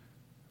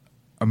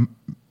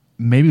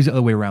 Maybe it was the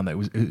other way around. That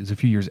it was a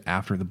few years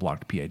after the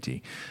blocked PAT,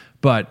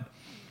 but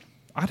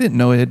I didn't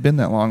know it had been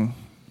that long.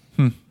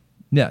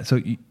 Yeah, so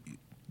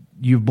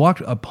you've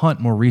blocked a punt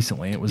more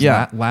recently. It was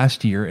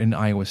last year in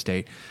Iowa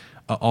State.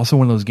 Also,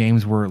 one of those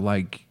games where,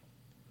 like,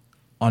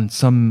 on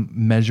some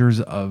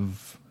measures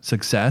of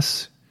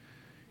success,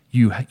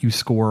 You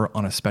score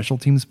on a special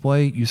teams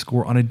play, you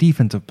score on a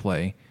defensive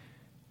play,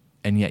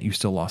 and yet you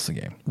still lost the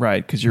game.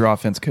 Right, because your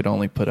offense could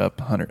only put up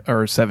 100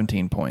 or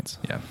 17 points.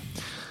 Yeah.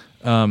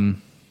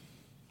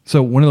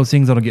 So one of those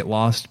things that'll get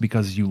lost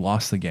because you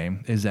lost the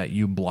game is that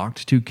you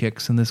blocked 2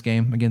 kicks in this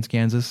game against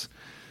Kansas,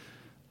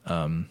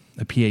 a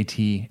PAT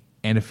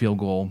and a field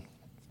goal.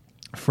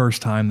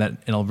 First time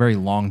that in a very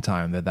long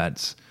time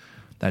that's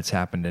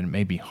happened, and it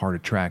may be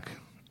hard to track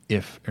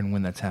if and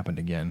when that's happened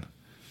again.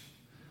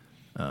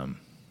 I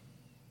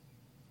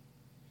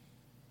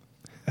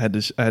had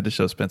to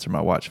show Spencer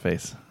my watch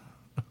face.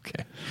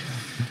 Okay.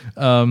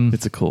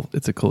 It's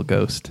a cool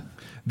ghost.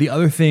 The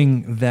other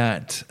thing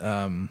that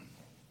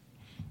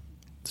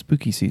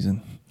Spooky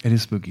season. it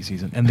is spooky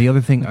season, and the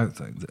other thing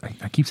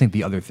I keep saying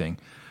the other thing.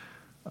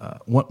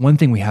 One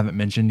thing we haven't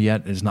mentioned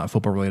yet is not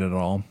football related at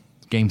all.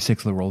 Game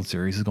 6 of the World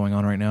Series is going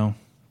on right now,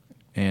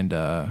 and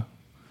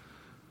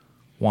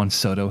Juan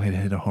Soto had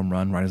hit a home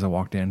run right as I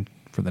walked in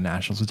for the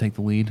Nationals to take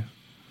the lead.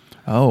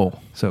 Oh,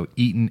 So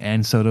Eaton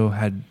and Soto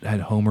had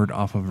homered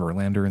off of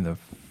Verlander in the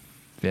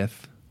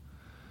 5th.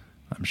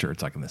 I'm sure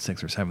it's like in the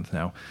 6th or 7th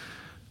now.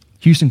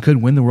 Houston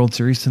could win the World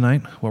Series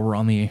tonight while we're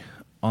on the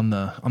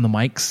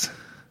mics.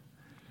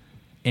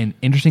 And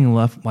interesting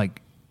enough,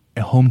 like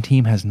a home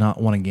team has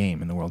not won a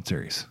game in the World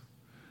Series.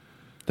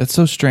 that's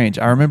so strange.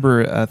 I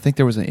remember, I think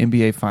there was an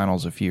NBA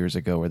Finals a few years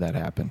ago where that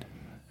happened.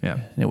 Yeah.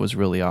 And it was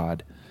really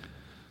odd.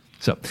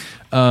 So,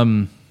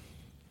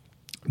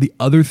 the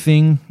other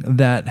thing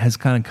that has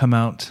kind of come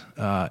out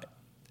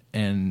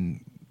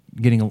and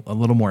getting a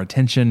little more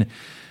attention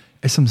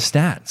is some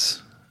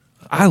stats.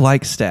 I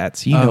like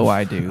stats. You know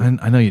I do.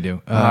 I know you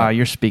do.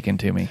 You're speaking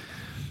to me.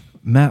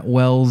 Matt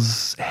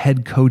Wells'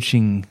 head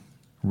coaching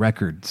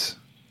records.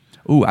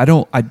 Ooh, I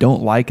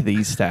don't like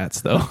these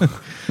stats though.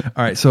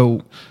 All right,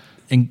 so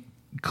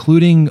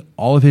including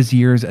all of his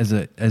years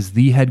as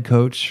the head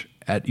coach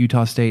at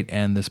Utah State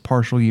and this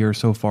partial year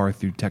so far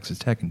through Texas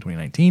Tech in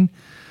 2019,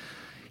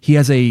 he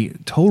has a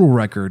total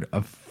record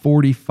of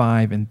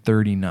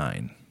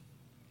 45-39.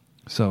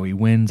 So he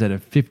wins at a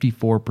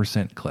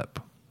 54% clip.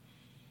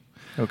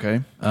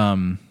 Okay.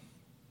 Now,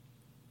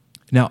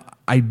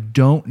 I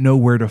don't know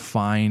where to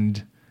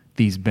find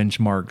these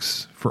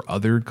benchmarks for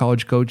other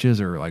college coaches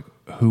or like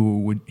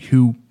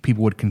who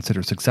people would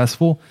consider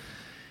successful.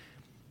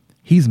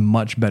 He's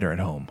much better at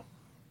home.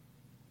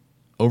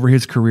 Over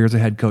his career as a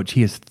head coach,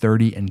 he is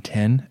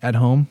 30-10 at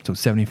home, so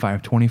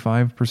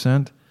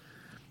 25%.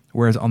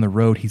 Whereas on the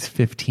road, he's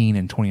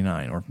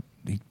 15-29, or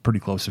he's pretty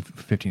close to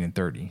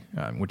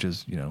 15-30, which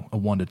is a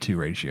 1-to-2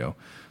 ratio,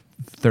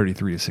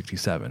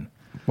 33-67.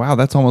 Wow,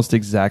 that's almost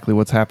exactly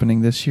what's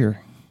happening this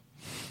year.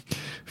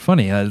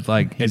 Funny,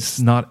 it's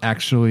not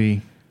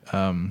actually,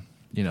 the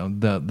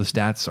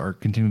stats are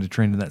continuing to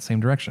trend in that same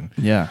direction.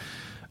 Yeah.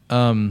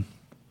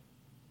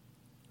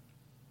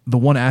 The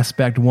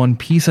one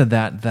piece of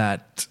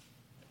that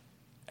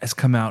has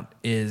come out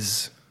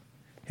is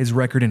his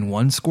record in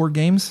one-score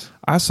games.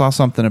 I saw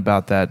something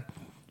about that.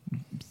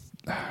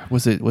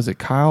 Was it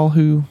Kyle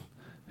who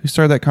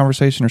started that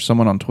conversation or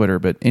someone on Twitter?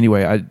 But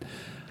anyway,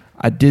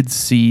 I did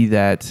see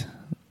that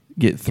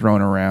get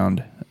thrown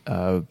around.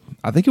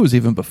 I think it was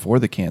even before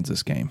the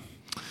Kansas game.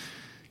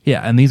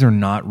 Yeah, and these are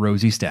not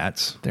rosy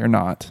stats. They're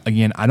not.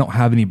 Again, I don't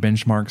have any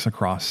benchmarks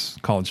across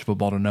college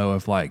football to know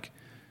if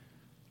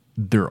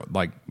they're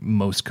like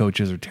most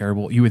coaches are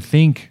terrible. You would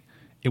think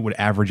it would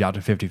average out to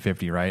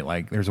 50-50, right?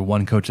 Like there's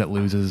one coach that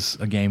loses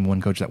a game,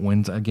 one coach that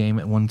wins a game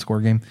at one-score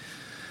game.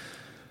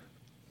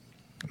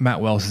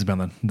 Matt Wells has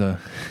been the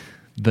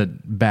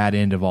bad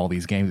end of all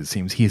these games, it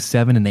seems. He is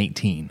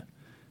 7-18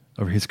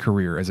 over his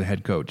career as a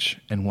head coach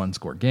in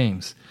one-score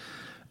games.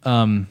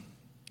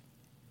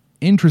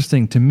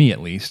 Interesting to me, at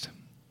least,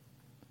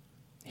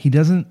 he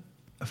doesn't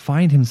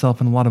find himself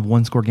in a lot of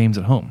one-score games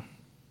at home.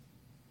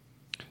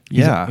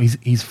 He's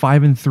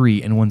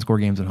 5-3 in one-score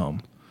games at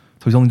home.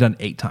 So he's only done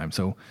 8 times.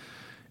 So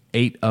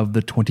 8 of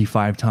the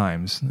 25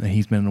 times that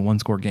he's been in a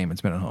one-score game,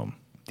 it's been at home.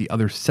 The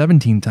other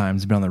 17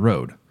 times has been on the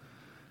road.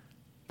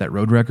 That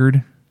road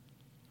record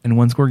in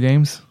one-score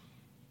games,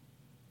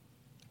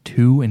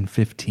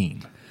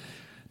 2-15.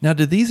 Now,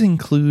 do these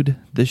include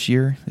this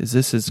year? Is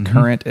this as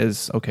current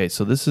as... Okay,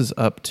 so this is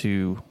up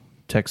to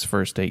Tech's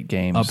first 8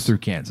 games. Up through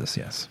Kansas,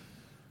 yes.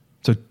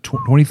 So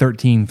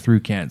 2013 through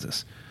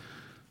Kansas.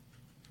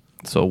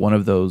 So one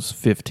of those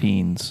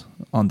 15s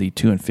on the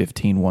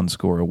 2-15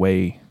 one-score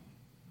away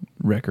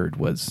record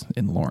was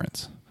in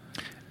Lawrence.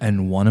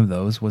 And one of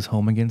those was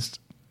home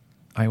against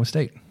Iowa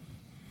State.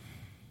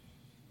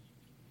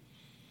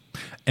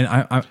 And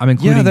I'm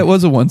including... Yeah, that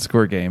was a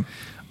one-score game.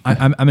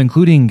 I'm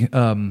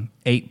including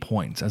 8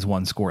 points as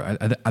one score. I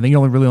think it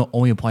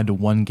only applied to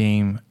one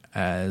game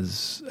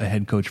as a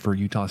head coach for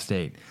Utah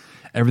State.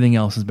 Everything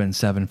else has been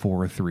 7-4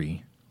 or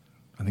 3.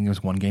 I think there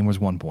was one game was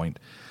 1 point.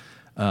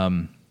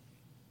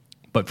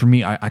 But for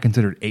me, I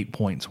considered 8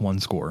 points one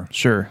score.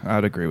 Sure,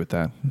 I'd agree with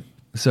that.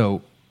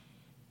 So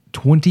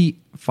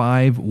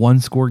 25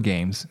 one-score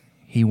games,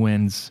 he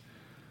wins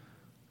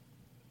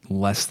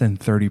less than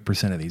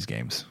 30% of these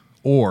games.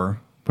 Or,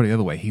 put it the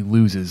other way, he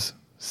loses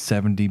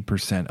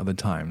 70% of the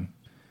time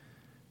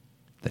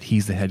that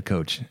he's the head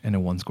coach in a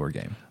one-score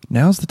game.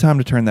 Now's the time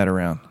to turn that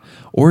around.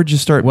 Or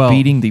just start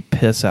beating the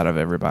piss out of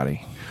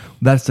everybody.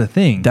 That's the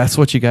thing. That's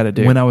what you got to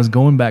do. When I was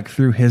going back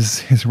through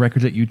his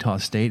records at Utah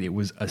State, it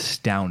was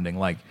astounding.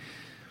 Like,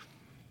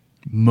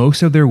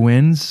 most of their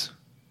wins,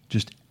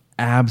 just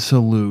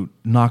absolute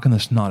knocking the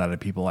snot out of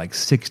people, like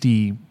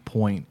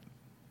 60-point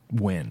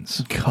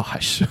wins.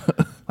 Gosh.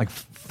 Like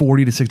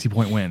 40 to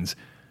 60-point wins.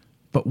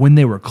 But when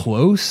they were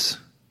close,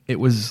 it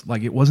was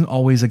like it wasn't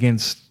always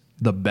against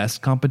the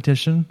best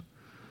competition.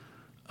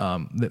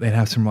 They'd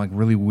have some like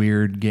really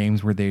weird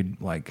games where they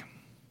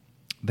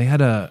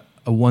had a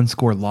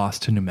one-score loss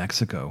to New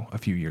Mexico a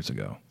few years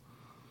ago.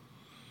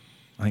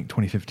 I think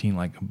 2015,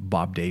 like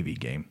Bob Davie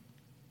game.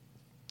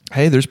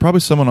 Hey, there's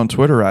probably someone on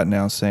Twitter right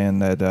now saying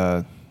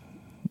that,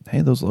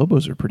 hey, those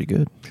Lobos are pretty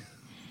good.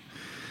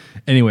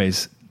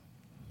 Anyways,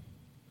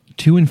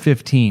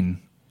 2-15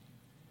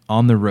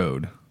 on the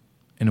road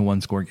in a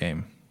one-score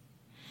game.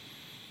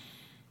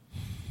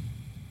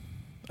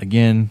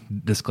 Again,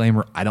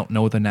 disclaimer, I don't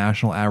know what the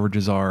national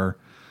averages are,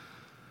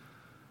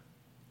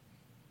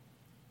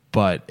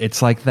 but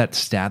it's like that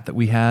stat that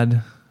we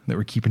had that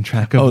we're keeping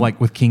track of, like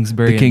with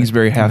Kingsbury. The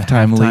Kingsbury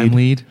halftime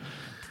lead.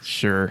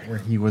 Sure. Where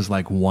he was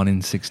like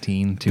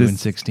 1-16,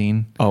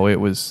 2-16. Oh, it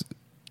was...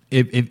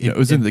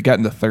 It got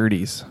in the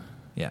 30s.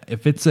 Yeah,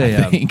 if it's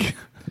I think.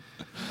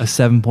 A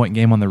 7-point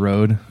game on the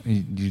road,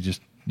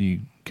 you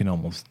can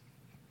almost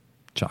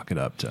chalk it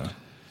up to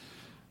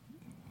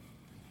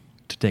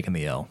taking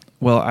the L.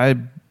 Well, I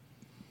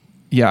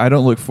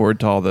don't look forward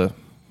to all the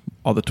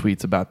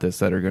tweets about this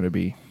that are going to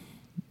be,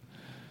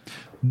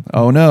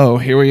 oh no,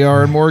 here we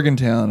are in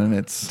Morgantown and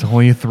it's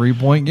only a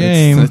 3-point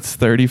game. It's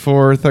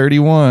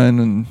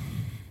 34-31 and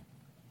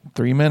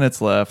 3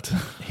 minutes left.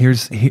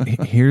 Here's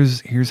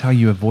how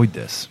you avoid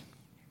this.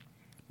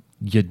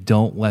 You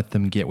don't let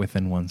them get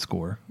within one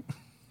score.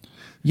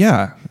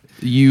 Yeah.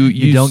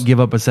 You don't give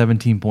up a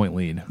 17-point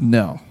lead.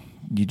 No.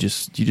 You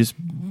just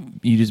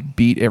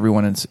beat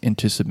everyone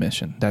into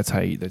submission. That's how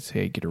you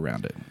get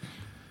around it.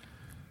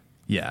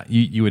 Yeah,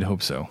 you would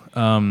hope so.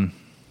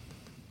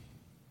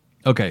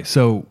 Okay,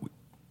 so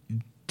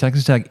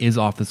Texas Tech is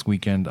off this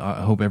weekend.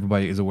 I hope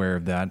everybody is aware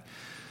of that.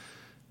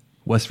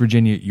 West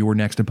Virginia, your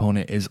next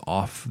opponent, is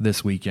off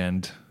this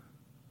weekend.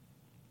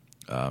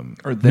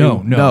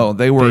 No,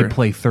 they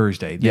play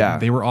Thursday.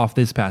 They were off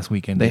this past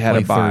weekend. They had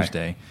play a bye.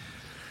 Thursday.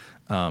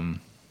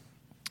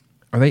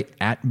 Are they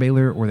at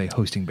Baylor or are they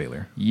hosting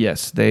Baylor?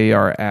 Yes, they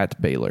are at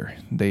Baylor.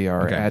 They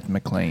are at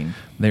McLean.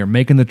 They are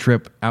making the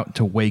trip out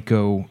to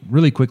Waco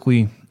really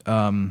quickly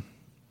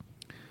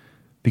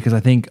because I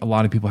think a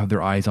lot of people have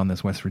their eyes on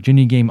this West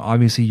Virginia game.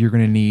 Obviously, you're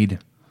going to need,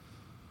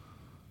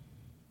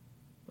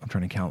 I'm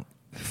trying to count,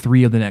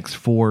 3 of the next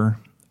 4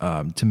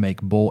 to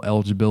make bowl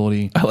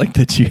eligibility. I like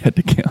that you had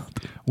to count.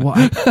 Well,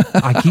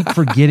 I keep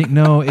forgetting.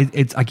 No,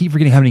 I keep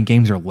forgetting how many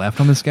games are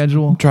left on the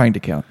schedule. I'm trying to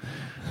count.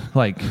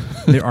 Like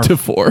there are to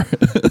 4.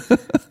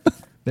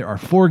 There are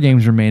 4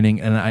 games remaining,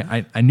 and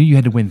I knew you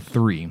had to win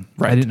 3.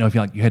 Right. I didn't know if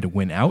you had to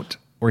win out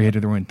or you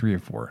had to win 3 or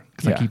 4.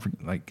 Because I keep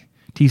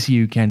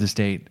TCU, Kansas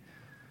State,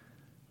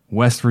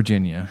 West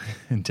Virginia,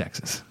 and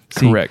Texas.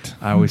 See, correct.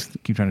 I always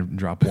keep trying to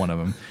drop one of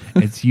them.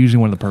 It's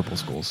usually one of the purple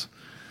schools.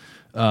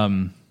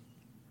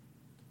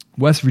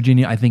 West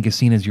Virginia, I think, is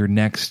seen as your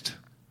next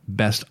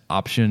best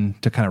option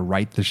to kind of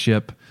right the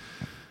ship.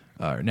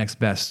 Next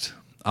best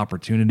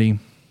opportunity.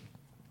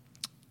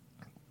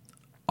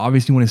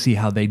 Obviously, you want to see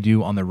how they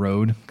do on the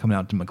road coming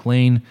out to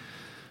McLean.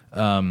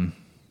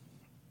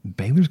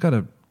 Baylor's got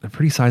a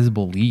pretty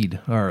sizable lead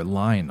or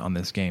line on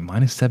this game,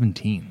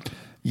 -17.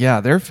 Yeah,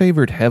 they're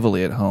favored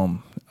heavily at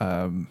home.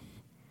 I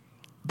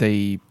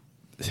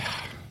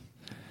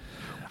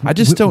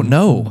just don't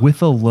know.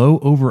 With a low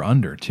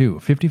over-under,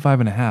 too,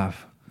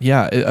 55.5.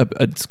 Yeah,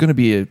 it's going to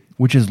be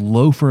which is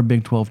low for a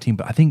Big 12 team,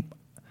 but I think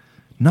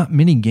not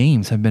many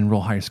games have been real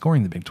high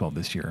scoring in the Big 12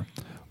 this year,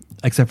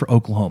 except for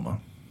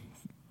Oklahoma.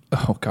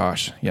 Oh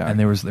gosh, yeah. And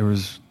there was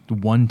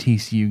one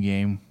TCU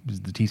game, it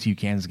was the TCU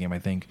Kansas game, I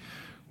think,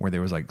 where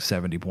there was like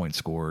 70 points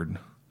scored.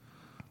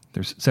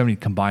 There's 70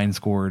 combined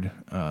scored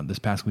this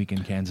past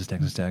weekend. Kansas,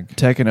 Texas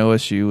Tech, and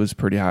OSU was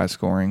pretty high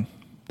scoring.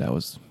 That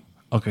was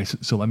okay.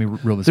 So let me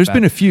reel this. There's back.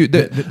 been a few.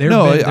 There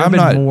have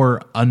been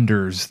more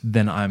unders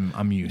than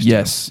I'm used to.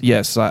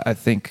 Yes. I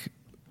think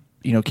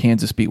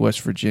Kansas beat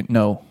West Virginia.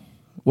 No.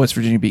 West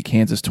Virginia beat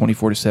Kansas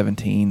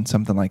 24-17,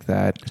 something like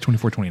that. It's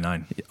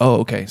 24-29.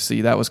 Oh, okay.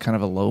 See, that was kind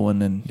of a low one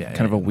and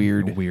kind of a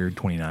weird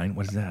 29.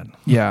 What is that?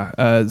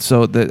 Yeah.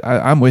 So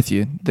I'm with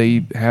you.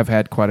 They have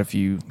had quite a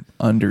few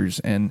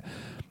unders, and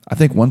I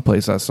think one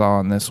place I saw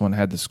on this one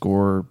had the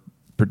score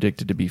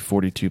predicted to be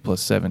 42 plus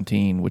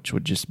 17, which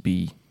would just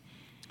be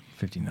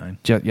 59.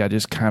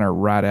 Just kind of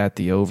right at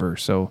the over.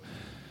 So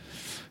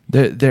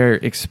they're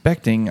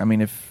expecting. I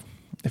mean, if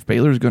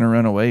Baylor's going to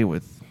run away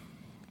with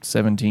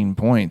 17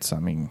 points, I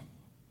mean,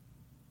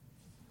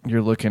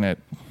 you're looking at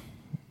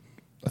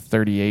a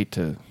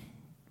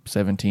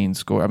 38-17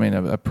 score. I mean,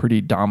 a pretty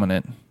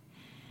dominant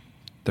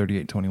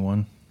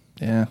 38-21.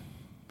 Yeah.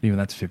 Even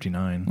that's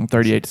 59.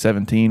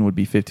 38-17 would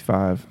be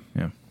 55.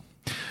 Yeah.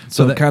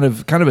 So that, kind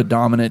of a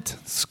dominant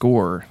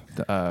score,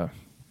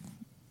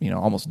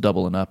 almost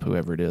doubling up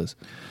whoever it is.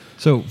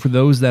 So for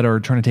those that are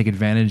trying to take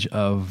advantage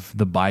of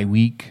the bye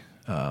week,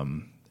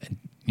 and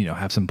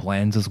have some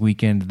plans this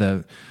weekend,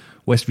 the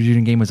West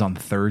Virginia game is on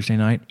Thursday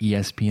night,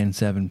 ESPN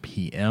 7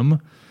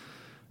 p.m.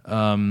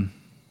 I'm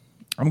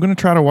going to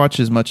try to watch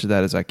as much of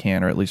that as I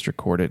can, or at least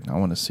record it. I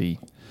want to see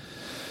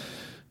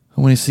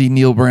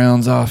Neil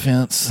Brown's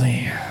offense.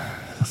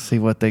 See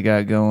what they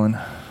got going.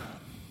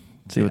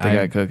 See what they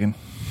got cooking.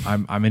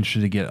 I'm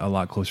interested to get a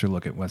lot closer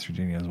look at West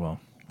Virginia as well.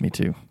 Me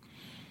too.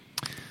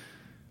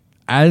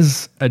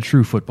 As a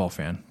true football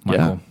fan,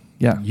 Michael,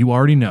 yeah. You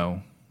already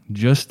know,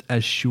 just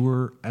as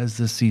sure as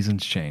the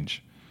seasons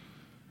change,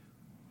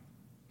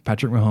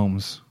 Patrick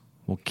Mahomes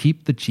will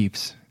keep the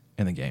Chiefs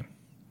in the game.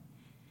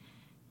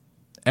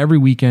 Every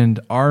weekend,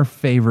 our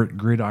favorite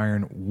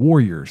gridiron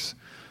warriors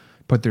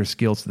put their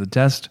skills to the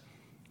test.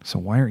 So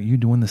why aren't you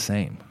doing the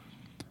same?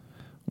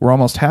 We're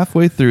almost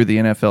halfway through the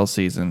NFL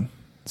season,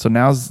 so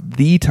now's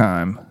the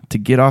time to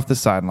get off the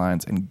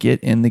sidelines and get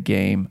in the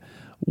game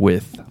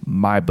with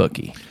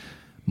MyBookie.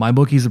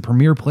 MyBookie is a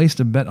premier place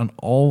to bet on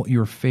all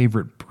your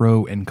favorite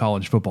pro and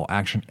college football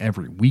action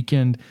every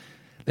weekend.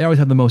 They always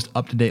have the most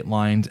up-to-date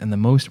lines and the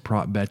most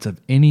prop bets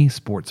of any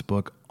sports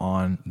book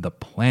on the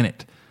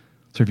planet.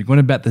 So if you're going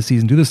to bet this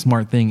season, do the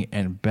smart thing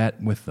and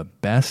bet with the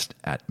best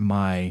at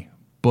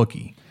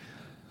MyBookie.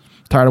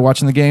 Tired of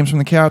watching the games from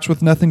the couch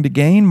with nothing to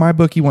gain?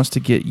 MyBookie wants to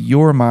get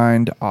your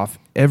mind off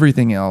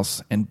everything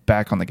else and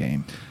back on the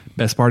game.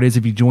 Best part is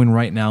if you join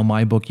right now,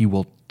 MyBookie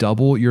will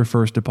double your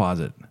first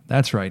deposit.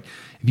 That's right.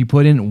 If you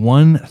put in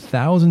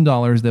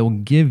 $1,000, they will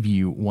give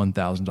you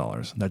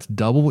 $1,000. That's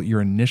double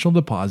your initial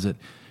deposit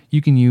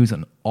you can use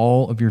on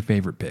all of your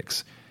favorite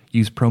picks.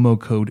 Use promo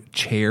code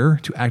CHAIR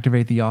to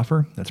activate the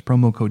offer. That's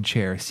promo code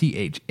CHAIR,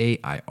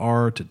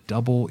 CHAIR, to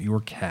double your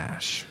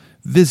cash.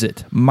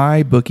 Visit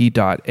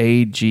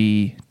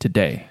mybookie.ag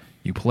today.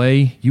 You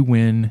play, you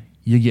win,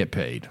 you get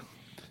paid.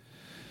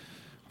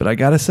 But I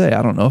got to say,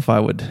 I don't know if I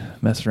would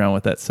mess around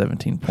with that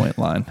 17-point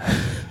line.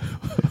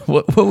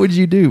 What would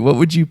you do? What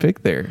would you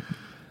pick there?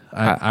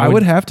 I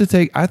would have to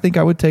take, I think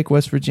I would take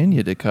West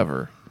Virginia to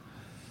cover.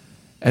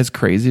 As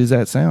crazy as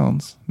that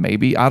sounds.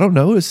 Maybe, I don't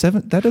know,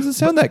 that doesn't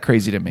sound that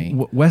crazy to me.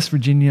 West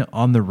Virginia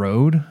on the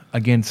road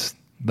against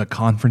the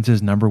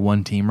conference's number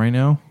one team right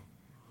now?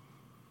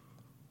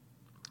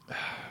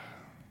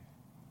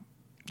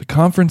 The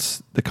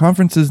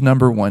conference's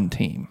number one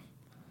team.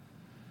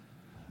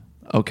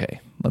 Okay,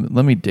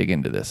 let me dig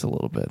into this a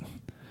little bit.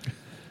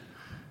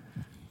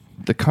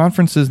 The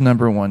conference's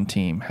number one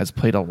team has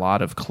played a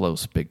lot of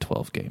close Big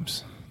 12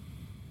 games.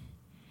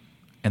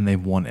 And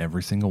they've won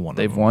every single one of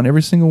them. They've won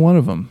every single one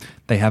of them.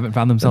 They haven't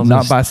found themselves...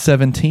 Not by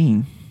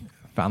 17.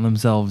 Found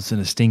themselves in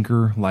a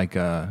stinker like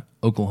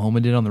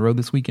Oklahoma did on the road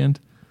this weekend.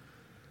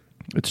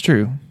 It's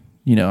true.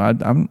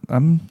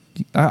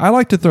 I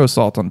like to throw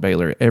salt on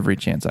Baylor every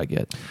chance I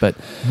get. But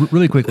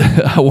really quickly,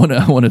 I want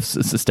to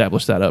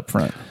establish that up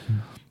front.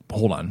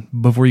 Hold on.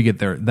 Before you get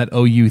there, that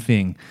OU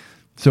thing.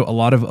 So a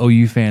lot of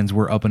OU fans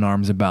were up in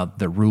arms about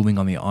the ruling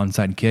on the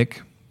onside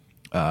kick.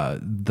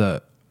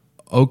 The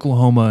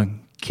Oklahoma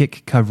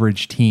kick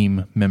coverage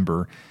team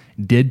member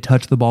did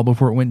touch the ball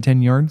before it went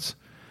 10 yards.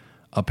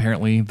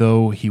 Apparently,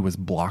 though, he was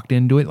blocked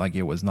into it. Like,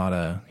 it was not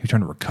he was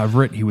trying to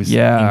recover it. He was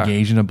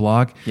engaged in a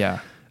block. Yeah.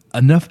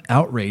 Enough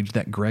outrage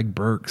that Greg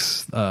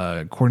Burks,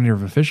 coordinator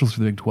of officials for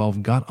the Big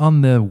 12, got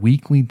on the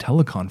weekly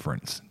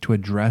teleconference to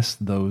address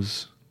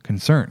those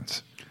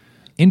concerns.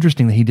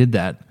 Interesting that he did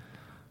that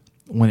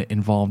when it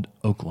involved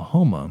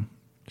Oklahoma.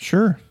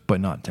 Sure. But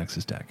not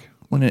Texas Tech.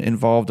 When it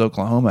involved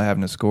Oklahoma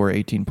having to score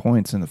 18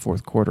 points in the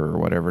fourth quarter or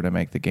whatever to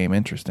make the game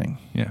interesting.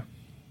 Yeah.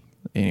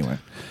 Anyway.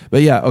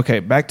 But yeah, okay,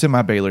 back to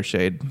my Baylor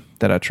shade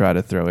that I try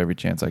to throw every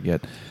chance I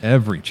get.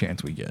 Every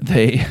chance we get.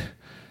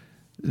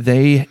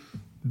 They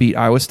beat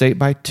Iowa State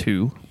by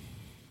 2.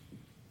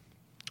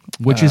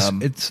 Which is,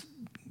 it's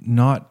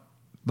not,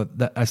 but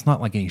that's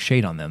not like any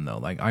shade on them, though.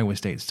 Like, Iowa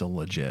State's still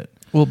legit.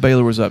 Well,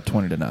 Baylor was up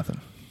 20-0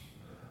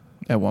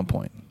 at one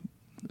point.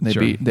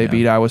 They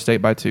beat Iowa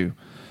State by 2.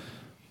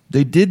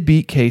 They did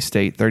beat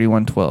K-State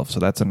 31-12, so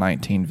that's a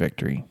 19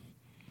 victory.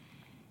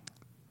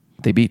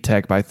 They beat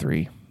Tech by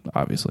 3,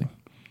 obviously.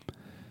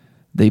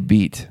 They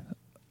beat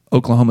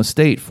Oklahoma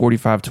State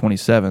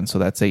 45-27, so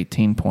that's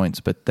 18 points,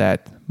 but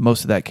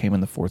most of that came in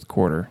the fourth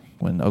quarter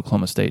when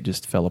Oklahoma State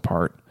just fell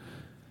apart.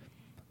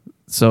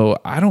 So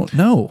I don't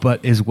know.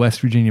 But is West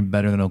Virginia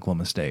better than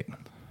Oklahoma State?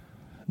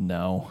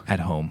 No.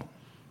 At home.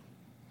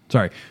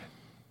 Sorry.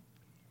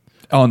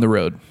 On the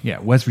road. Yeah,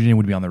 West Virginia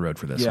would be on the road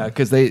for this one. Yeah,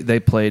 because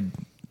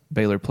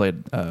Baylor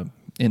played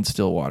in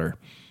Stillwater.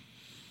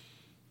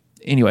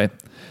 Anyway.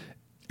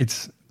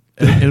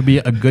 It'll be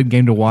a good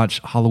game to watch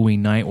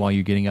Halloween night while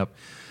you're getting up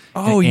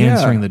and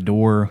answering the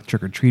door,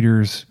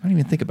 trick-or-treaters. I didn't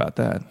even think about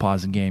that.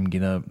 Pause the game,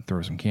 get up,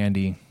 throw some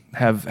candy.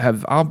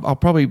 I'll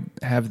probably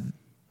have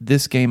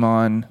this game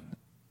on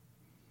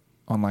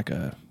like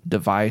a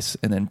device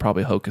and then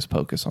probably Hocus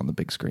Pocus on the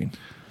big screen.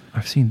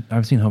 I've seen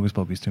Hocus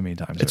Pocus too many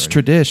times. It's already.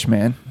 tradition,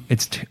 man.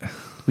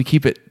 We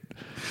keep it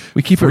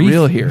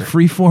real here.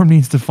 Freeform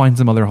needs to find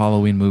some other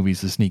Halloween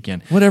movies to sneak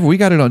in. Whatever. We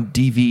got it on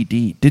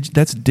DVD.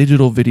 That's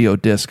digital video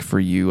disc for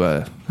you.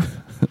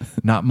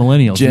 Not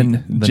millennials.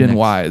 Gen next.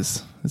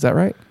 Ys. Is that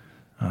right?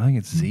 I think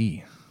it's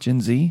Z.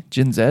 Gen Z?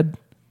 Gen Z?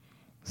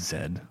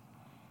 Zed.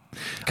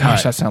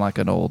 Gosh, I sound like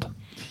an old.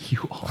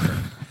 You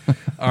are.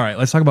 All right,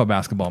 let's talk about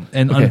basketball.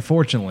 And Okay.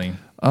 unfortunately,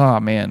 Oh,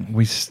 man.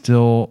 we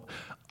still,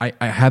 I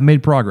have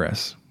made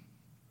progress,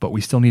 but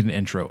we still need an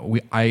intro.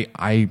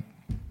 I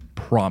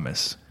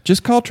promise.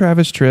 Just call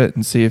Travis Tritt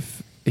and see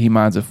if he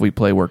minds if we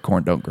play Where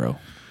Corn Don't Grow.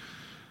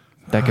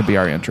 That could be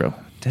our intro.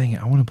 Dang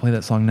it! I want to play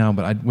that song now,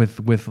 but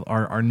with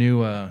our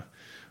new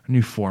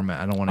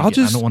format, I don't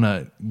want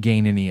to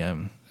gain any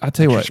I'll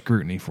tell you what.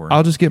 scrutiny for it.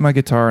 I'll just get my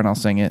guitar and I'll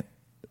sing it.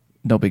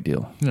 No big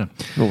deal. Yeah.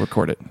 We'll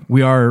record it.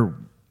 We are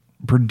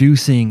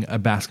producing a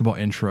basketball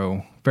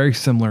intro very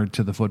similar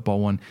to the football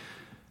one.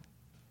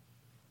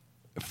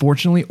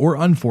 Fortunately or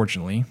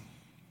unfortunately,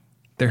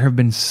 there have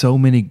been so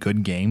many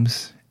good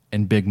games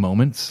and big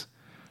moments.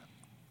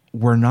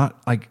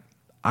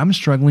 I'm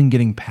struggling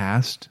getting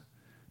past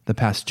the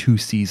past 2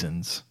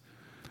 seasons.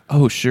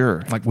 Oh,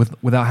 sure. Like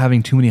without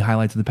having too many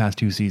highlights of the past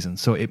 2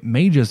 seasons. So it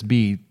may just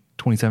be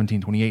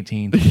 2017,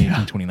 2018,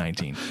 2018,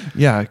 2019.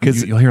 Yeah,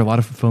 because You'll hear a lot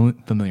of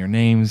familiar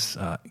names.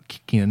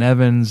 Keenan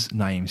Evans,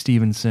 Naeem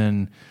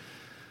Stevenson,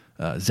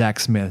 Zach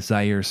Smith,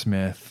 Zaire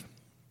Smith,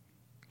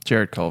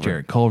 Jared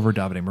Culver.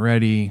 Davide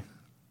Moretti,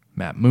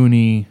 Matt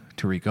Mooney,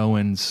 Tariq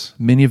Owens.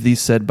 Many of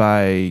these said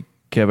by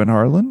Kevin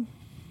Harlan.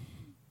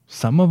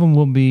 Some of them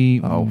will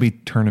be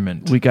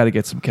tournament. We got to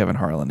get some Kevin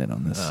Harlan in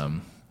on this.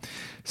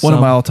 One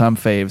of my all-time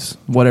faves,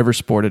 whatever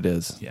sport it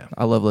is. Yeah.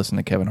 I love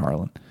listening to Kevin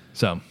Harlan.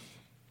 So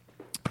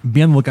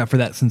be on the lookout for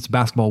that, since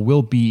basketball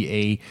will be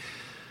a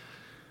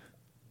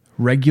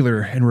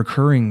regular and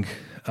recurring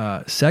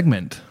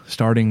segment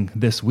starting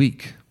this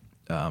week.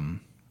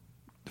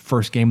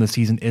 First game of the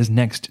season is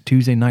next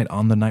Tuesday night,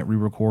 on the night we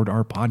record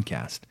our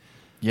podcast.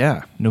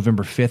 Yeah.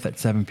 November 5th at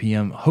 7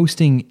 p.m.,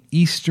 hosting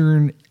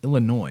Eastern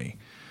Illinois.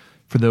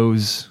 For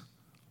those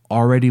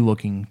already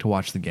looking to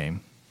watch the game,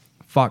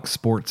 Fox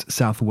Sports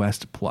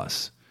Southwest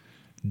Plus.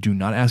 Do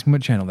not ask me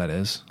what channel that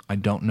is. I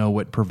don't know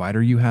what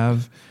provider you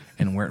have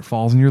and where it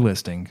falls in your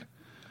listing.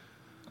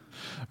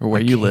 Or where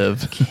you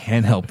live.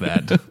 Can't help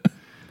that.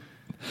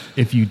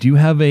 If you do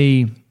have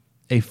a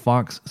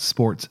Fox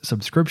Sports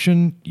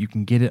subscription, you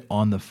can get it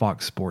on the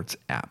Fox Sports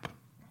app.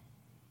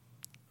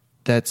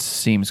 That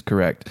seems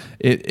correct.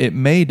 It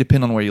may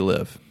depend on where you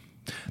live.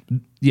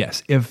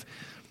 Yes, if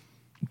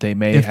They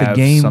may the have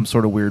game- some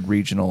sort of weird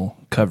regional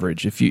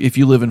coverage. If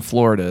you live in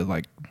Florida,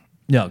 like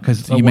no,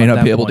 because you may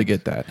not be able to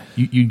get that.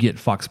 You'd get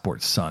Fox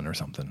Sports Sun or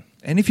something.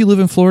 And if you live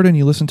in Florida and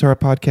you listen to our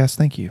podcast,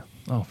 thank you.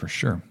 Oh, for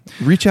sure.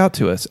 Reach out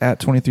to us at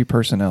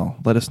 23personnel.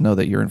 Let us know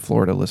that you're in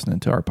Florida listening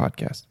to our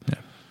podcast.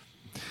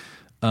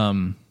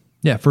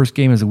 Yeah, first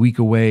game is a week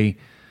away.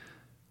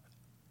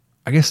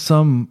 I guess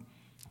some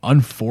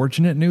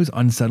unfortunate news,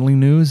 unsettling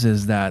news,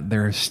 is that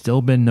there has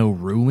still been no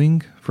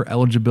ruling for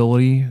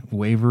eligibility,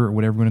 waiver, or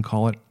whatever we're going to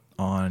call it,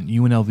 on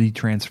UNLV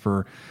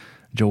transfer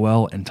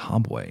Joel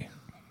Ntambwe.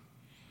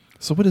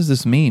 So what does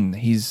this mean?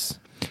 He's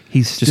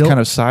He's just still, kind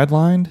of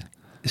sidelined?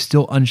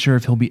 still unsure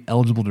if he'll be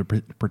eligible to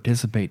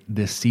participate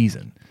this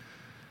season.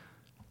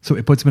 So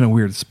it puts him in a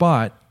weird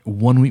spot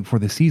 1 week before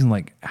the season.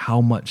 Like,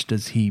 how much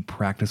does he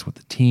practice with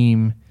the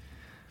team?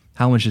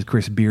 How much does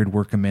Chris Beard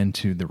work him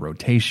into the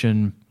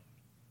rotation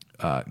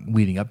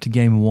leading up to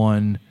game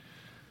one?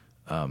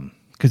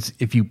 Because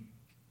if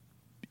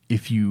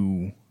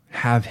you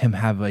have him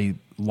have a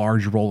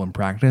large role in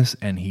practice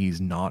and he's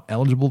not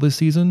eligible this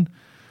season,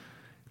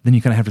 then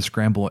you kind of have to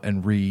scramble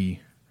and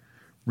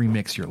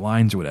remix your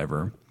lines or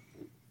whatever.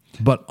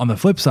 But on the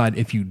flip side,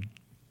 if you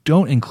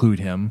don't include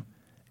him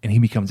and he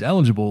becomes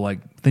eligible, like,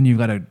 then you've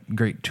got a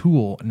great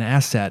tool, an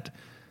asset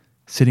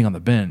sitting on the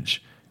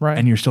bench, right?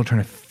 And you're still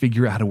trying to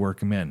figure out how to work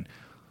him in.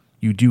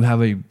 You do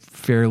have a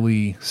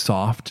fairly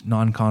soft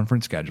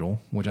non-conference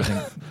schedule, which I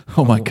think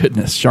Oh my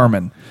goodness,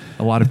 Charmin.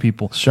 a lot of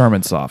people.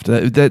 Charmin soft.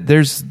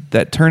 There's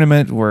that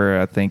tournament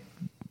where I think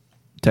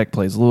Tech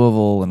plays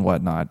Louisville and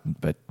whatnot,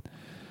 but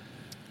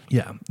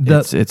Yeah,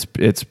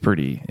 it's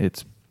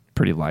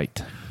pretty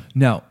light.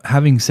 Now,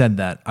 having said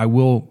that, I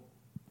will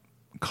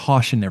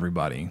caution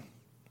everybody.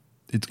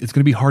 It's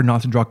going to be hard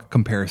not to draw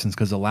comparisons,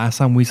 because the last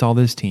time we saw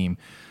this team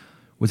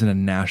was in a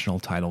national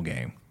title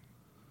game.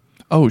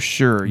 Oh,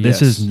 sure. This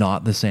yes. is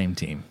not the same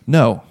team.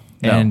 No.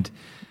 And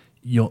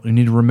you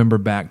need to remember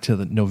back to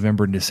the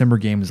November and December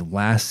games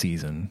last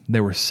season.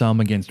 There were some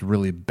against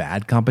really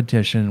bad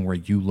competition where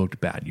you looked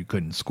bad. You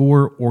couldn't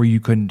score, or you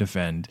couldn't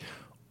defend,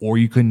 or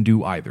you couldn't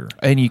do either.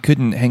 And you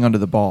couldn't hang onto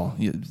the ball.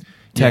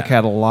 Tech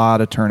had a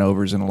lot of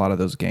turnovers in a lot of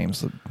those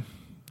games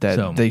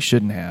that they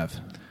shouldn't have.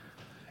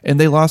 And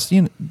they lost.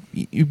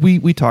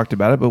 We talked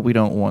about it, but we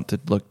don't want to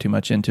look too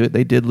much into it.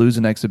 They did lose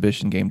an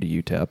exhibition game to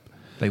UTEP.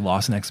 They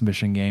lost an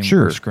exhibition game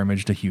Sure. or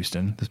scrimmage to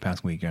Houston this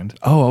past weekend.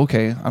 Oh,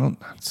 okay.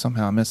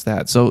 I missed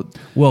that. So,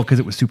 Well, because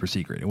it was super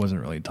secret. It wasn't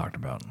really talked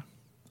about.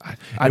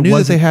 I knew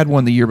that they had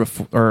one the year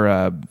before, or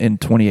in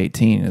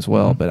 2018 as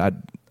well, but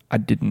I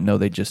didn't know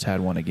they just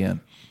had one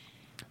again.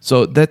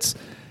 So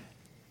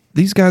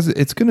these guys.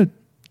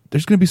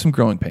 There's gonna be some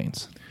growing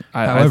pains.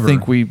 However, I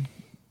think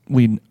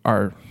we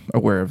are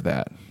aware of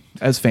that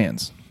as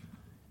fans.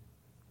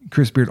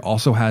 Chris Beard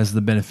also has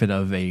the benefit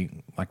of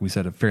like we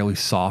said, a fairly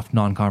soft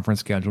non-conference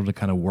schedule to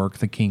kind of work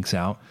the kinks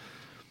out.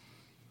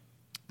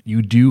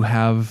 You do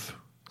have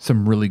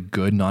some really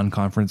good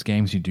non-conference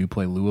games. You do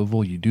play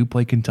Louisville. You do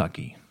play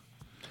Kentucky.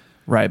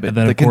 Right, but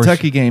the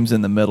Kentucky game's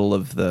in the middle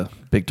of the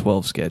Big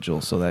 12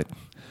 schedule, so that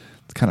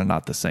it's kind of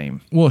not the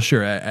same. Well,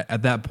 sure.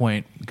 At that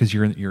point, because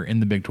you're in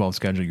the Big 12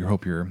 schedule, you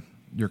hope you're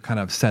kind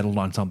of settled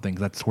on something.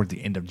 That's towards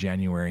the end of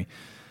January.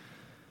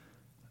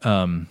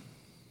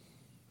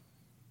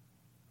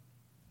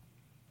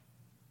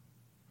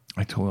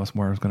 I totally lost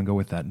where I was going to go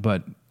with that,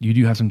 but you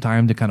do have some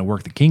time to kind of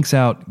work the kinks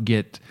out,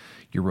 get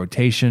your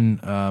rotation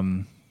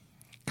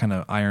kind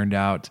of ironed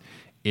out.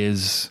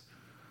 Is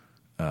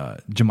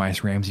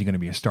Jamias Ramsey going to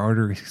be a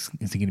starter?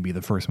 Is he going to be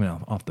the first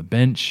man off the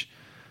bench?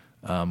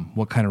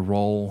 What kind of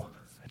role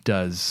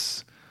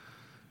does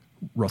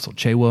Russell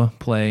Chewa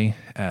play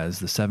as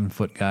the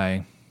 7-foot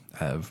guy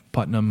of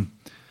Putnam?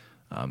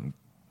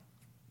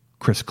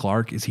 Chris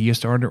Clark, is he a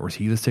starter or is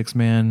he the 6th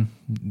man?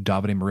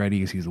 Davide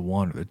Moretti, is he the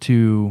 1 or the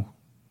 2?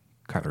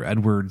 Kyler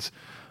Edwards,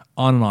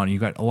 on and on. You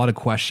got a lot of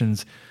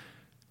questions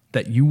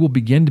that you will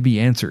begin to be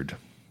answered.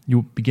 You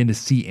will begin to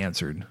see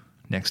answered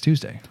next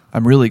Tuesday.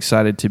 I'm really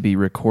excited to be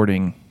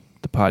recording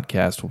the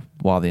podcast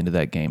while the end of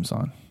that game's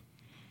on.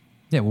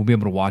 Yeah, we'll be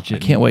able to watch it. I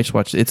can't wait to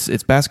watch it.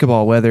 It's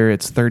basketball weather.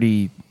 It's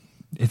 30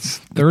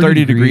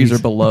 30 degrees or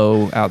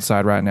below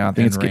outside right now. I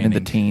think it's getting in the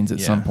teens at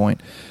some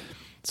point.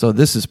 So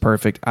this is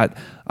perfect. I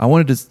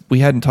wanted to. We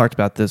hadn't talked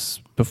about this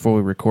before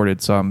we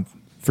recorded, so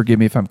forgive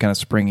me if I'm kind of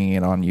springing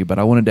it on you, but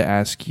I wanted to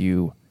ask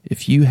you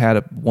if you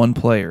had one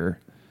player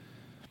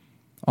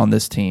on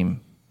this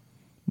team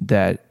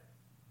that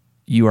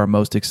you are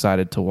most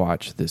excited to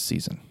watch this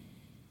season.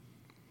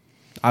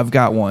 I've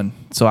got one,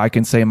 so I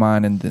can say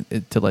mine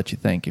and to let you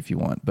think if you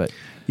want. But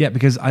yeah,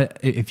 because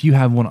if you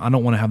have one, I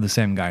don't want to have the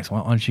same guy. So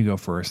why don't you go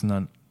first and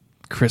then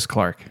Chris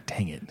Clark?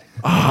 Dang it!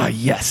 Ah,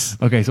 yes.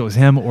 Okay, so it was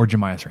him or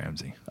Jamias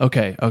Ramsey.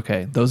 Okay.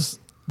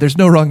 There's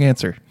no wrong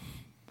answer.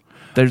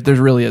 There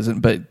really isn't.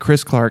 But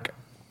Chris Clark,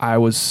 I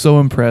was so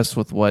impressed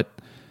with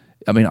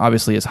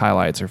obviously his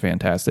highlights are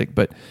fantastic,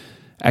 but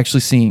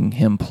actually seeing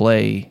him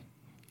play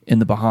in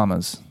the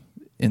Bahamas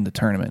in the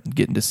tournament,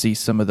 getting to see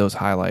some of those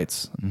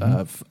highlights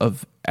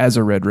of as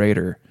a Red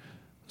Raider,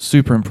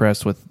 super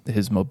impressed with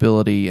his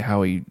mobility,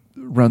 how he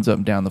runs up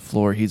and down the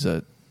floor. He's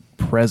a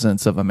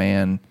presence of a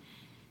man.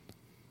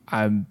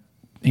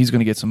 He's going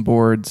to get some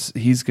boards.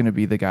 He's going to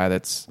be the guy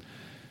that's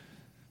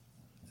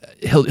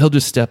he'll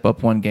just step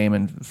up one game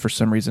and for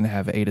some reason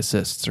have 8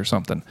 assists or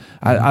something.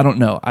 I don't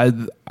know.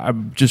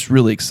 I'm just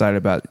really excited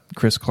about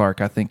Chris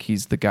Clark. I think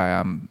he's the guy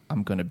I'm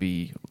going to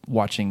be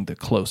watching the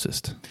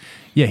closest.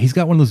 Yeah, he's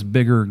got one of those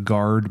bigger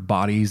guard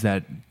bodies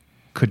that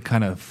could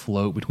kind of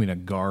float between a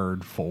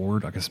guard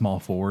forward, like a small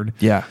forward.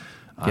 Yeah.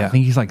 I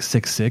think he's like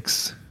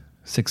 6'6",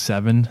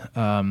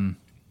 6'7",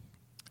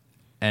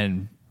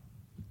 and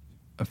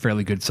a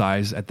fairly good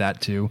size at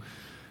that too,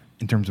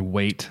 in terms of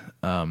weight.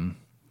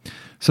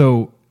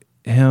 So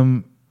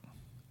him,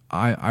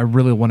 I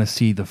really want to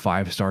see the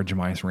 5-star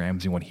Jamias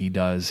Ramsey, what he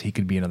does. He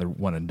could be another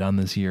one and done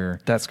this year.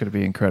 That's going to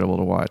be incredible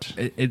to watch.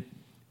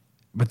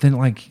 But then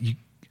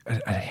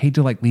I hate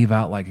to leave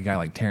out a guy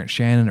like Terrence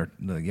Shannon or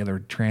the other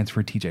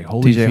transfer TJ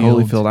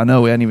Holyfield. I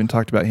know we hadn't even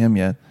talked about him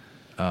yet.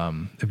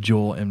 If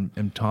Joel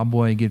and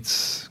Tomboy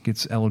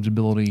gets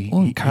eligibility,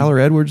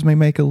 Kyler Edwards may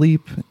make a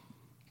leap.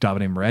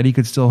 Davide Moretti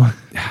could still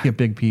be a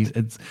big piece.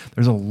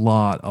 There's a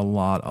lot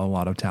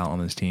of talent on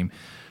this team.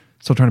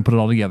 Still trying to put it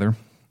all together.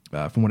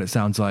 From what it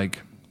sounds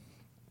like,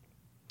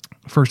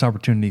 first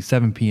opportunity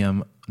 7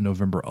 p.m.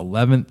 November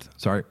 11th.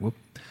 Sorry,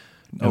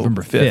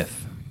 November 5th.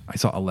 I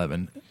saw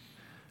 11.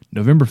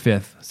 November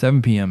 5th,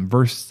 7 p.m.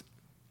 versus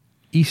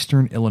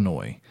Eastern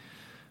Illinois.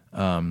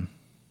 One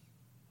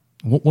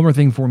more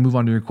thing before we move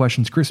on to your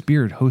questions. Chris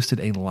Beard hosted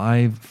a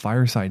live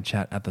fireside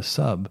chat at the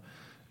Sub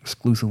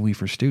exclusively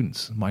for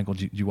students. Michael,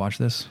 did you watch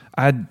this?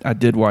 I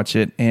did watch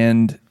it,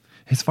 and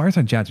his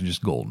fireside chats are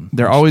just golden.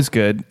 They're always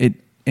good.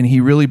 And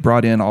he really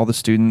brought in all the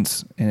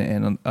students,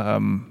 and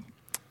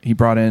he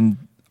brought in,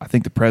 I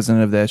think, the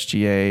president of the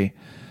SGA,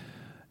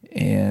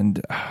 and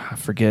I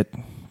forget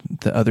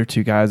the other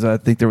 2 guys. I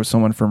think there was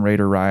someone from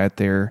Raider Riot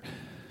there,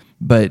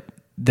 but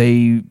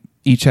they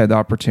each had the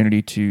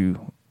opportunity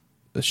to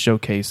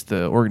showcase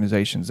the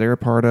organizations they're a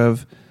part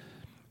of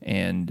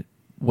and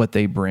what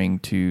they bring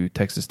to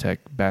Texas Tech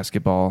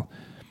basketball.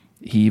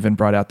 He even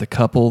brought out the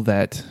couple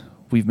that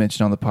we've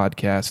mentioned on the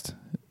podcast,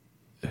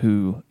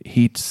 who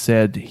he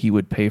said he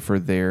would pay for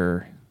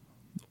their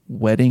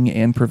wedding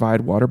and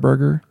provide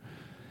Whataburger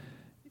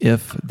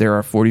if there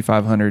are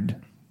 4,500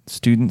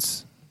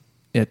 students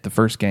at the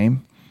first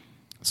game,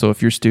 So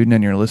if you're a student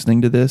and you're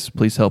listening to this,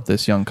 please help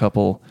this young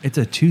couple. It's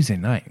a Tuesday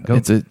night.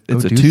 It's a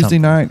Tuesday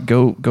night.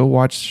 Go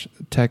watch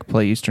Tech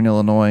play Eastern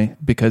Illinois,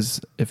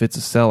 because if it's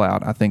a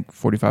sellout, I think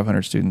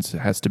 4,500 students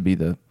has to be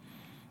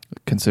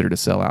considered a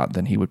sellout.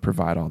 Then he would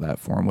provide all that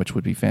for them, which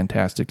would be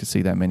fantastic to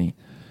see that many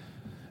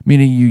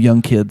of you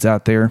young kids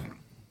out there.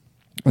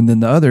 And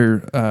then the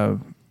other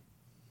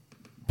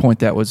point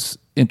that was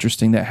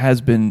interesting that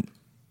has been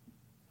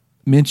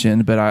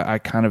mentioned, but I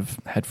kind of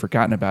had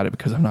forgotten about it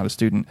because I'm not a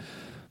student.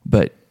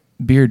 But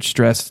Beard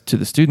stressed to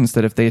the students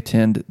that if they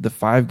attend the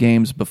 5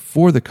 games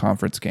before the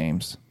conference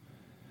games,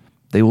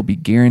 they will be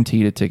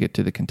guaranteed a ticket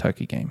to the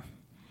Kentucky game.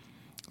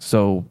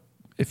 So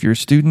if you're a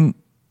student,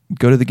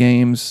 go to the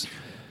games.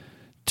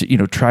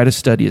 Try to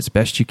study as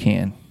best you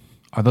can.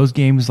 Are those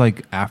games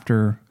like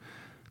after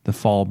the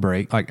fall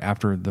break, like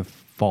after the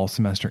fall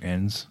semester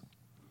ends?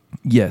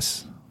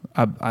 Yes,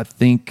 I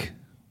think.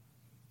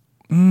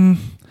 Man,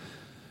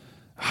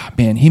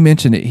 he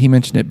mentioned it. He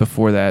mentioned it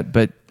before that,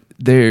 but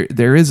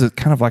there is a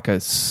kind of like a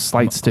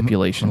slight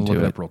stipulation I'm gonna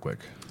to look it up real quick.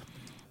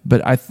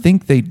 But I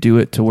think they do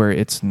it to where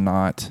it's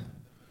not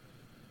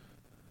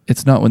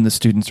when the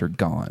students are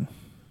gone.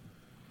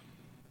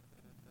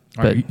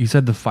 All right, you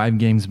said the 5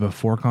 games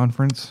before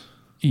conference?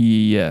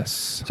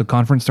 Yes. So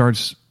conference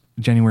starts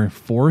January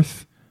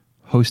 4th,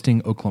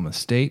 hosting Oklahoma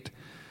State.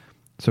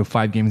 So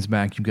 5 games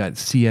back, you've got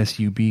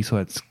CSUB, so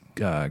that's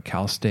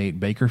Cal State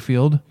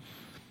Bakerfield.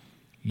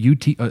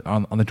 UT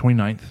on the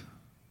 29th,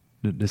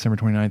 December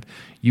 29th.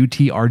 UT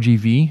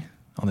RGV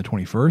on the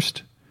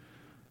 21st.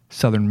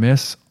 Southern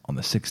Miss on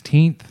the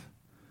 16th.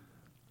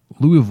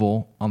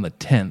 Louisville on the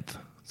 10th.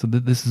 So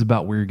this is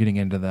about where you're getting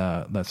into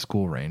that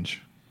school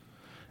range.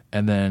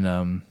 And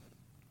then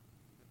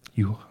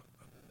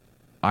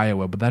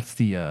Iowa, but that's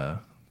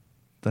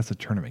a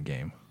tournament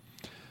game.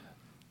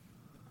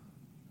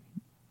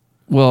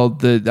 Well,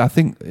 I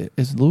think,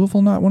 is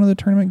Louisville not one of the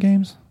tournament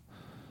games?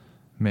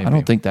 Maybe. I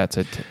don't think that's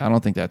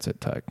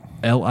at Tech.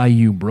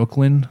 LIU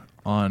Brooklyn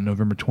on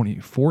November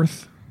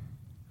 24th,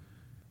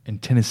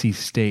 and Tennessee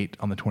State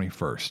on the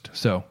 21st.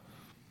 So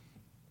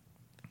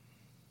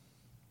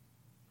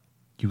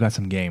you got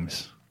some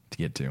games to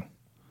get to.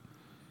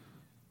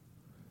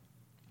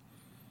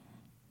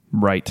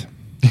 Right.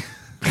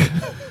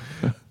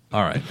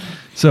 All right.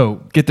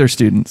 So get their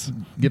students.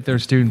 Tech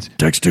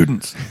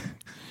students.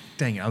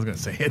 Dang it, I was going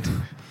to say it.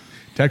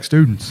 Tech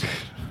students.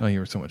 Oh, you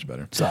were so much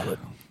better. Solid.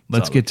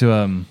 Let's get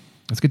to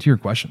your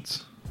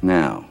questions.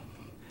 Now,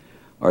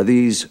 are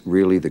these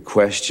really the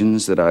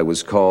questions that I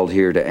was called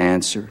here to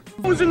answer?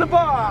 Who's in the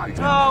box?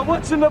 Oh,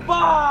 what's in the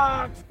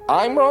box?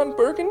 I'm Ron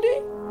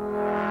Burgundy.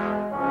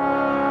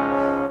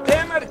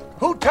 Damn it!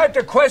 Who typed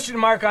a question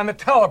mark on the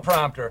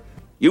teleprompter?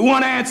 You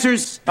want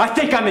answers? I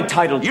think I'm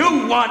entitled.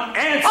 You want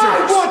answers?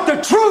 I want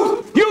the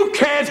truth! You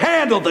can't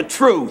handle the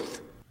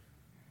truth!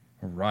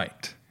 All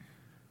right.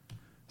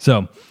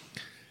 So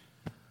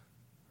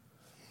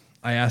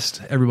I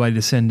asked everybody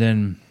to send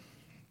in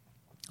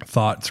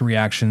thoughts,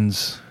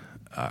 reactions,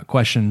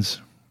 questions,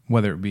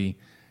 whether it be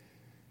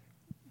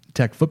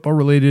Tech football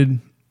related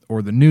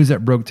or the news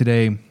that broke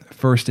today.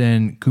 First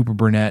in, Cooper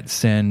Burnett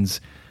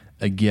sends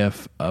a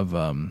GIF of,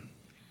 I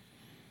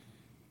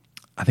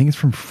think it's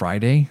from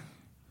Friday.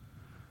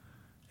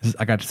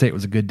 I got to say it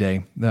was a good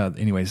day.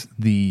 Anyways,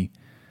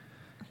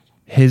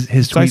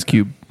 his tweet, Ice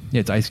Cube. Yeah,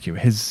 it's Ice Cube.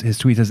 His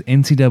tweet says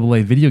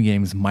NCAA video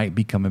games might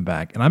be coming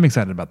back, and I'm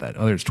excited about that.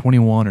 Whether it's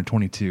 21 or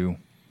 22,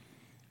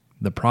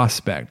 the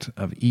prospect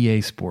of EA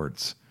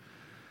Sports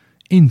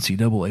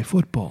NCAA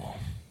football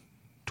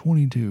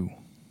 22.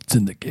 It's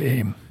in the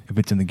game. If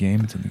it's in the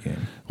game, it's in the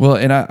game. Well,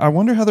 and I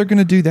wonder how they're going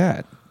to do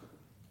that.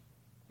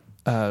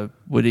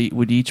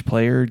 Would each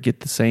player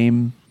get the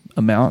same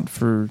amount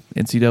for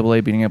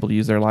NCAA being able to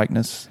use their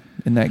likeness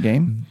in that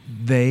game?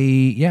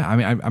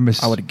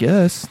 I would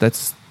guess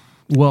that's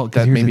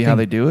that maybe how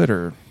they do it.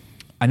 Or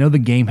I know the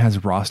game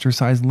has roster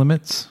size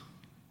limits.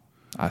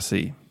 I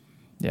see.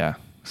 Yeah.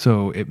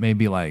 So it may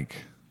be like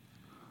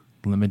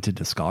limited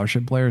to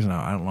scholarship players, and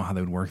I don't know how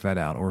they would work that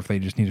out, or if they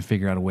just need to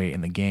figure out a way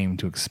in the game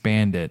to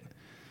expand it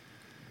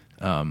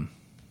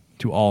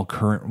to all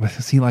current.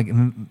 See, like,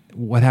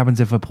 what happens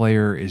if a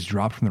player is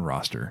dropped from the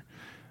roster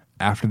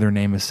after their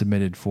name is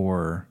submitted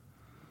for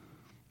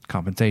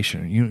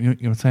compensation? You know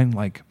what I'm saying?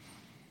 Like,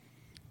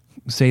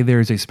 say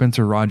there's a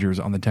Spencer Rogers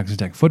on the Texas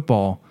Tech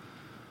football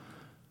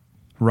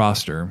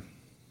roster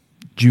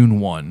June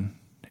 1,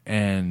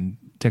 and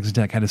Texas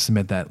Tech had to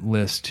submit that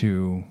list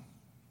to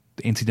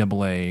the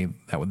NCAA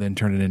that would then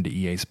turn it into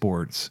EA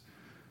Sports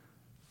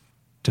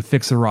to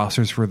fix the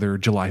rosters for their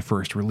July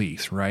 1st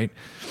release, right?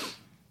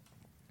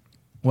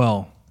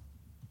 Well,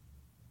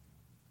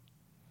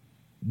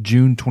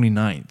 June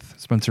 29th,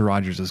 Spencer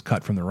Rogers is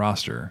cut from the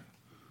roster.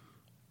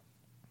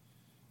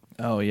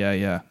 Oh,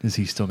 yeah. Is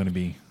he still going to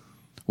be...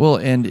 Well,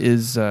 and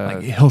is...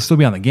 he'll still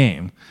be on the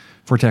game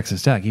for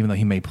Texas Tech, even though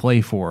he may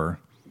play for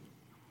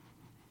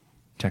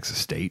Texas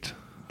State.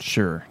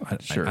 Sure. I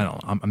don't know.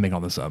 I'm making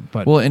all this up.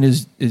 But well, and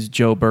is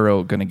Joe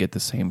Burrow going to get the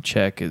same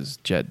check as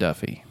Jet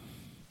Duffy?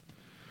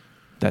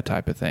 That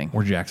type of thing.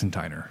 Or Jackson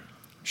Tyner.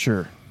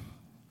 Sure.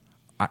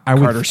 I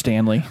would, Carter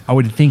Stanley. I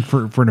would think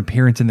for an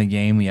appearance in the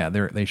game, yeah,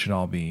 they should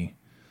all be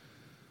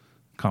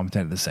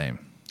compensated the same.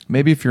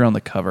 Maybe if you're on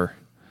the cover,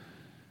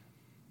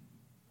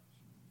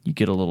 you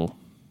get a little.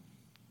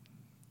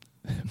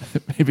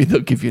 Maybe they'll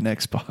give you an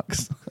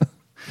Xbox.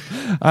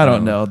 I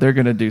don't know. They're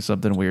going to do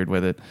something weird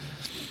with it.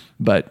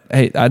 But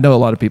hey, I know a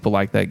lot of people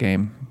like that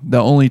game. The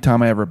only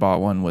time I ever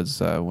bought one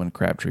was when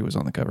Crabtree was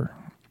on the cover.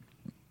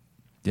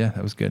 Yeah,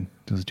 that was good.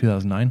 It was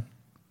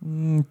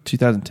 2009?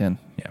 2010.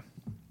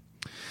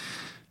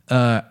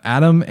 Yeah.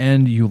 Adam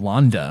and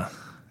Yolanda,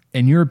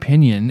 in your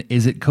opinion,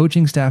 is it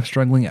coaching staff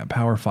struggling at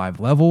Power 5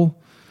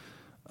 level,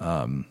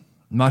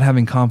 not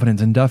having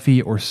confidence in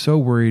Duffy, or so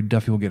worried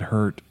Duffy will get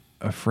hurt,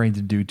 afraid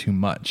to do too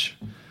much?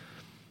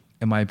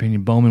 In my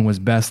opinion, Bowman was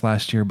best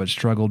last year but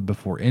struggled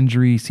before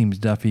injury. Seems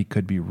Duffy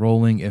could be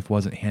rolling if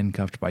wasn't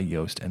handcuffed by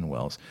Yost and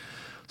Wells.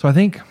 So I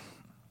think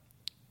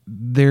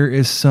there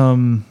is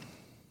some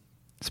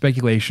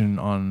speculation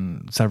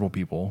on several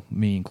people,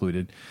 me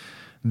included,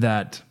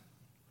 that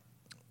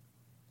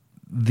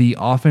the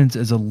offense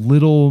is a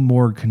little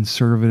more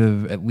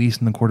conservative, at least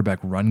in the quarterback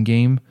run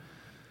game,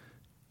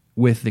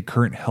 with the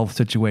current health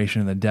situation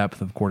and the depth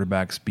of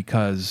quarterbacks,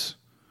 because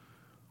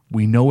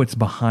we know it's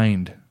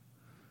behind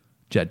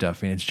Jet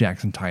Duffy and it's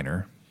Jackson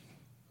Tyner.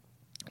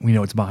 We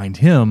know it's behind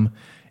him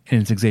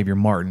and it's Xavier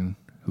Martin,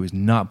 who has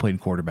not played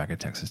quarterback at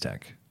Texas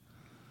Tech.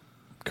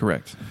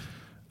 Correct.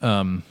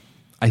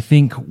 I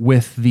think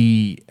with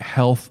the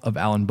health of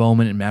Alan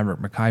Bowman and Maverick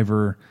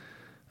McIver,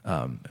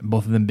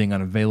 both of them being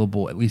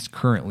unavailable, at least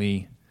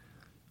currently,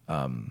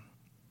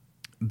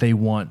 they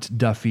want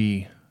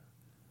Duffy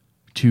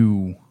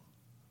to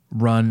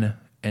run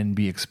and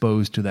be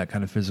exposed to that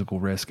kind of physical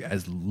risk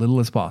as little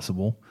as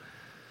possible.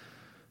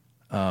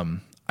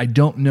 I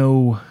don't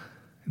know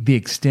the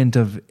extent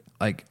of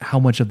like how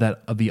much of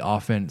that of the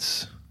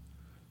offense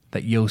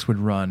that Yost would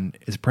run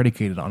is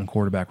predicated on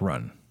quarterback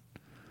run.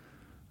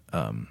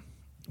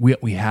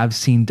 We have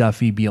seen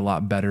Duffy be a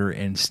lot better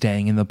in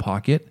staying in the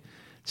pocket,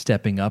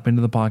 stepping up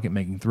into the pocket,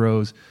 making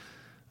throws,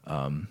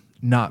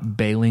 not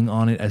bailing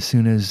on it as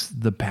soon as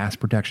the pass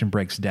protection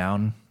breaks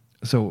down.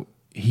 So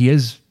he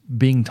is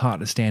being taught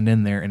to stand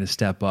in there and to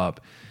step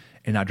up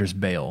and not just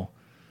bail.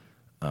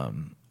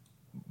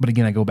 But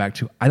again, I go back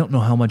to, I don't know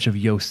how much of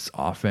Yost's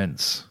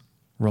offense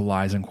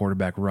relies on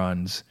quarterback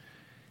runs.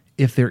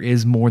 If there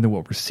is more than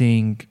what we're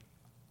seeing,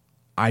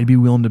 I'd be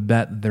willing to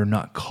bet they're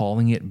not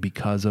calling it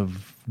because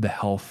of the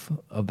health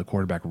of the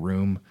quarterback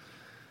room.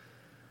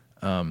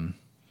 Now,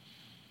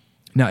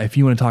 if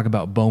you want to talk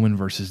about Bowman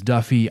versus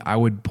Duffy, I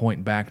would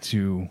point back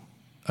to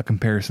a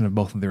comparison of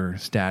both of their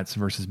stats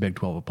versus Big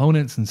 12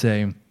 opponents and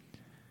say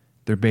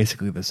they're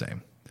basically the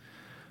same.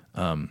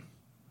 And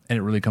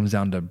it really comes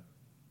down to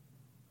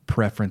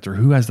preference or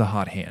who has the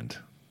hot hand.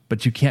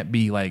 But you can't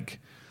be like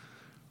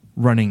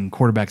running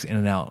quarterbacks in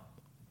and out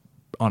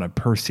on a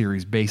per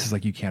series basis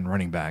like you can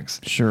running backs.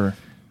 Sure.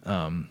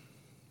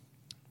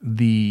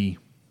 The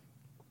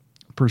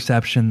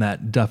perception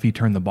that Duffy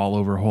turned the ball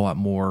over a whole lot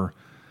more,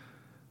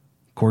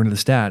 according to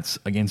the stats,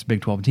 against Big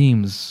 12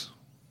 teams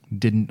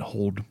didn't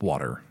hold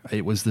water.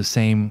 It was the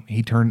same.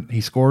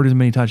 He scored as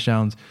many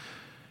touchdowns,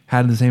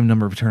 had the same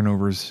number of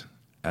turnovers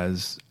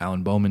as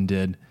Alan Bowman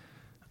did.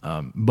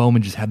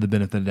 Bowman just had the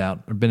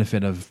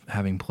benefit of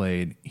having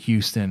played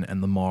Houston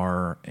and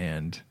Lamar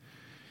and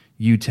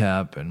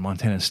UTEP and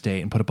Montana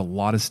State and put up a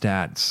lot of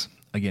stats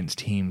against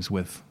teams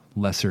with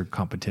lesser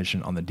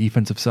competition on the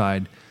defensive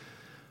side.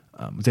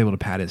 Was able to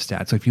pad his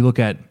stats. So if you look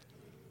at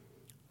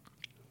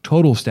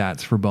total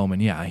stats for Bowman,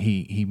 yeah,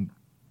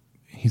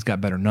 he's got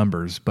better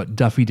numbers, but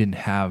Duffy didn't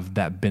have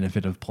that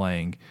benefit of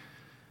playing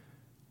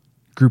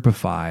Group of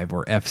 5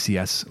 or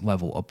FCS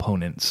level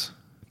opponents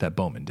that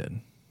Bowman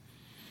did.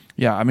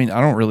 Yeah, I mean, I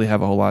don't really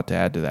have a whole lot to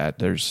add to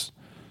that.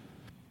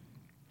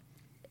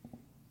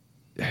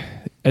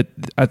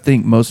 I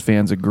think most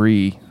fans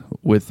agree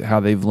with how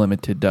they've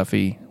limited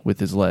Duffy with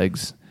his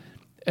legs,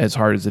 as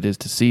hard as it is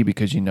to see,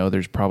 because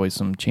there's probably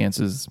some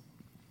chances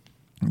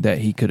that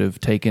he could have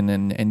taken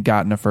and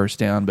gotten a first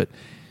down, but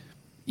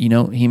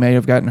he may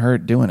have gotten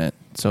hurt doing it,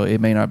 so it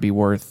may not be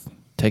worth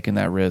taking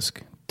that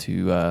risk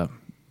to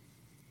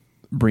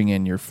bring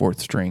in your fourth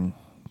string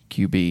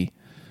QB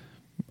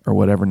or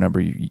whatever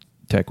number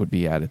Tech would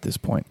be at this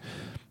point.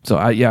 So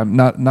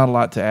not a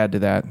lot to add to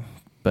that,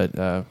 but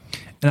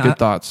good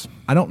thoughts.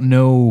 I don't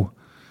know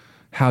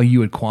how you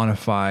would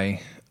quantify.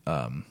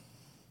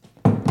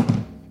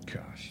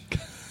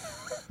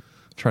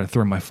 Try to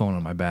throw my phone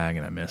on my bag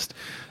and I missed.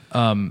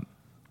 The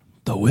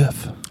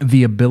whiff.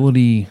 The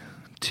ability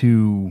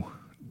to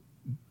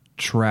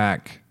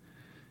track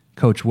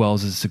Coach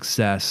Wells'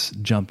 success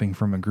jumping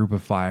from a Group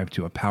of 5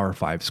 to a Power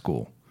 5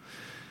 school.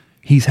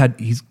 He's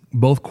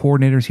both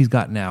coordinators he's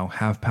got now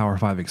have Power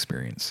 5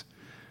 experience.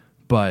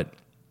 But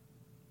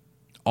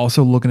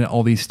also looking at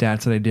all these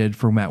stats that I did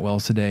for Matt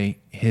Wells today,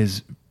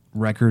 his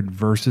record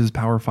versus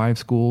Power 5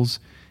 schools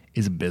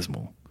is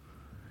abysmal.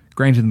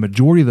 Granted, the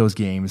majority of those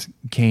games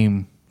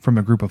came from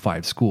a Group of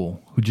 5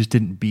 school who just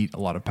didn't beat a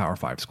lot of Power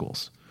 5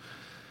 schools.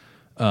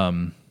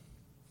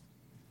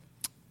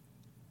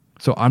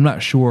 So I'm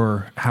not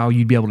sure how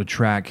you'd be able to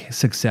track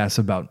success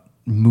about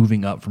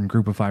moving up from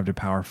Group of 5 to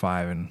Power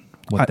 5 and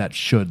what that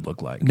should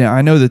look like. Now,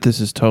 I know that this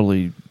is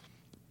totally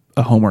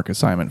a homework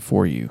assignment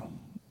for you,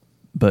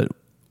 but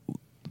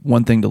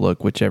one thing to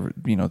look, whichever,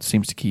 it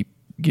seems to keep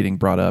getting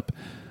brought up,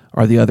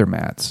 are the other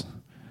Matts.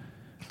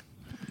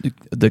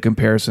 The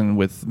comparison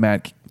with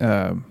Matt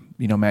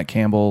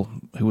Campbell,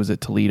 who was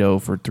at Toledo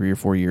for 3 or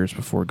 4 years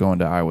before going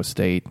to Iowa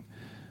State.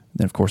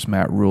 Then, of course,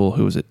 Matt Rule,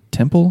 who was at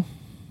Temple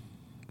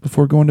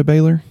before going to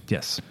Baylor.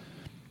 Yes.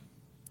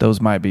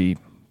 Those might be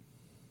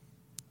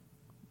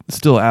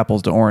still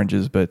apples to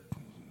oranges, but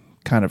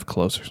kind of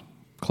close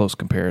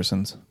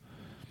comparisons.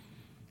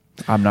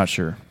 I'm not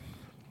sure.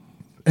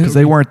 Because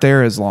they weren't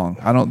there as long.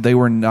 They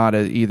were not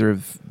at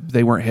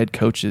they weren't head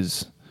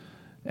coaches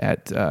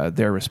at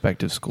their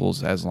respective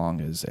schools as long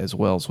as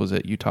Wells was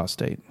at Utah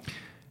State.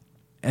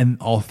 And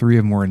all three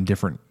of them were in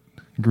different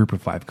Group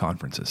of 5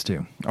 conferences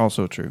too.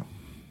 Also true.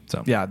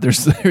 So yeah,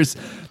 there's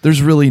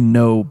really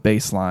no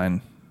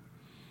baseline.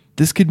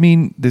 This could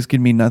mean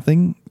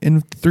nothing in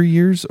 3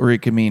 years, or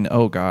it could mean,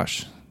 oh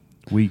gosh,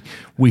 we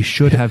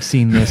should have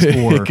seen this,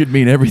 or it could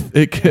mean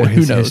everything. Or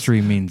his who knows?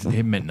 history means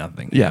it meant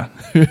nothing. Yeah,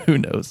 who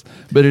knows?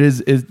 But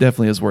it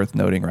definitely is worth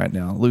noting right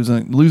now.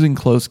 Losing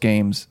close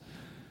games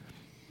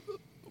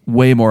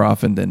way more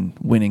often than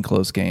winning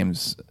close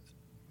games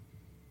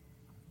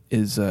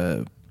is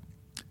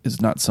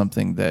not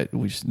something that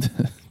we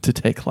should to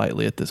take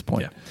lightly at this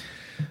point. Yeah.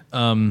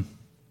 All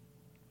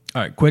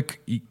right,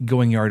 quick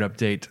going yard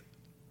update.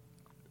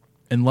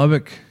 In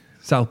Lubbock,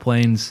 South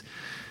Plains,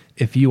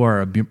 if you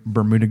are a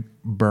Bermuda,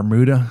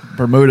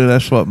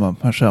 that's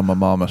how my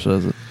mama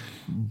says it.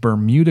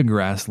 Bermuda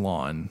grass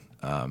lawn,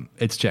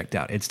 it's checked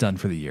out. It's done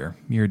for the year.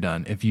 You're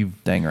done.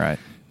 Dang right.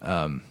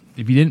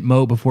 If you didn't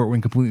mow before it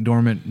went completely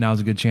dormant, now's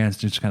a good chance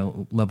to just kind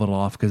of level it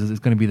off, because it's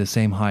going to be the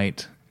same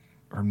height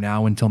from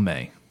now until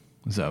May.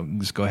 So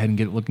just go ahead and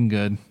get it looking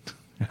good,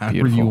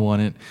 however you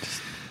want it.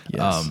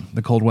 Yes.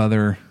 The cold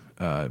weather,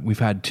 we've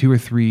had 2 or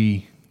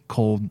 3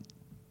 cold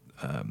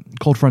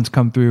fronts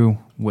come through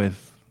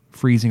with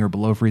freezing or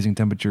below freezing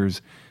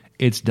temperatures.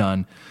 It's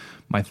done.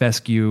 My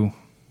fescue,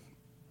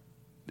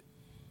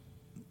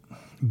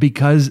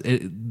 because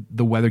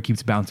the weather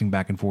keeps bouncing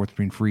back and forth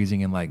between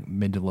freezing and like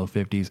mid to low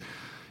 50s,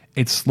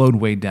 it's slowed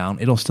way down.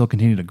 It'll still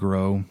continue to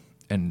grow,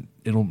 and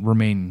it'll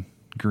remain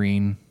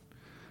green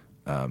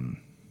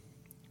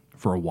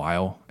for a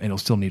while, and it'll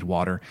still need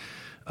water.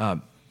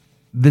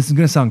 This is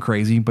going to sound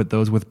crazy, but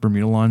those with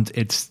Bermuda lawns,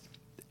 it's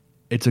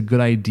a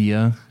good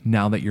idea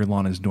now that your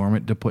lawn is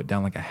dormant to put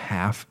down like a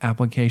half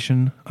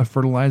application of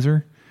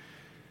fertilizer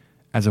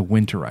as a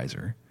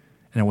winterizer.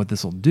 And what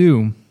this will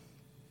do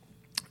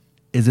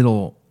is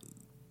the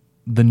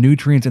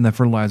nutrients in the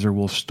fertilizer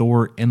will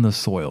store in the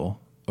soil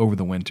over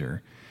the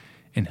winter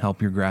and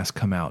help your grass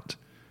come out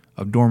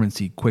of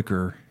dormancy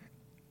quicker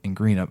and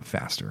green up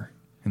faster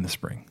in the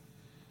spring.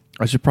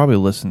 I should probably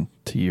listen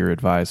to your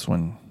advice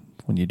when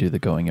you do the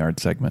going yard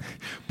segment.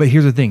 But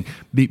here's the thing,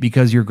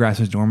 because your grass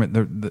is dormant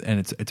and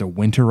it's a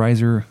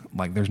winterizer,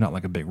 like there's not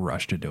like a big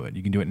rush to do it.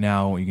 You can do it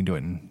now, you can do it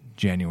in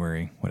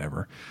January,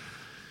 whatever.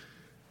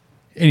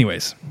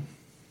 Anyways,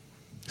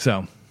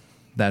 so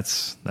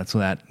that's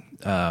that.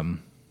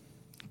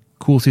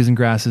 Cool season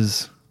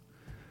grasses.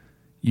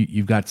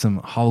 You've got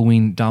some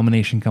Halloween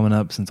domination coming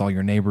up, since all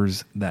your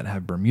neighbors that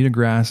have Bermuda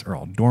grass are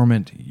all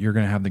dormant. You're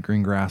going to have the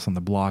green grass on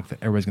the block that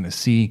everybody's going to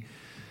see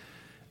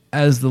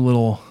as the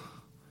little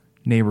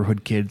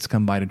neighborhood kids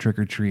come by to trick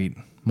or treat.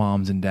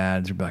 Moms and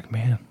dads are like,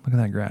 man, look at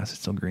that grass. It's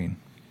still green.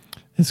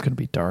 It's going to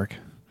be dark.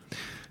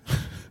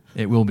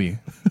 It will be,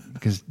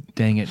 because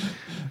dang it.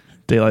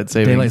 Daylight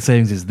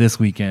savings is this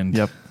weekend.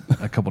 Yep.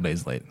 A couple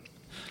days late.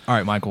 All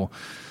right, Michael.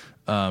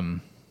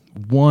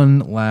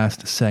 One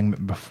last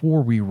segment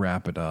before we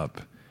wrap it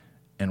up,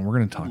 and we're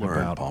going to talk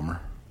about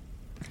Palmer.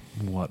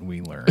 What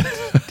we learned.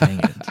 Dang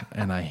it.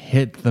 And I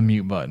hit the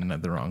mute button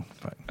at the wrong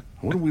button.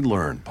 What did we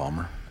learn,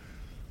 Palmer?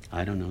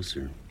 I don't know,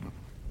 sir.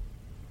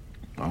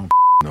 I don't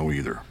know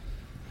either.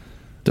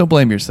 Don't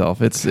blame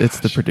yourself. It's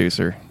the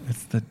producer.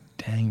 It's the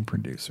dang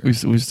producer.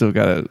 We've still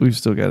got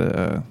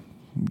to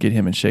get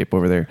him in shape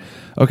over there.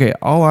 Okay,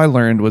 all I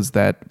learned was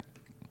that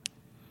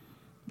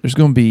there's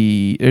going to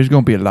be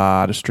a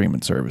lot of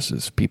streaming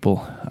services,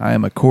 people. I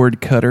am a cord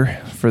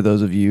cutter, for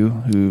those of you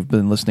who've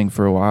been listening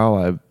for a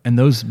while. And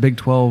those Big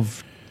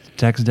 12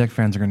 Texas Tech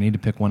fans are going to need to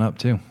pick one up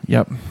too.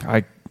 Yep.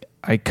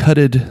 I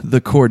cutted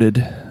the corded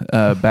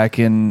back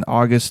in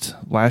August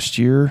last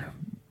year.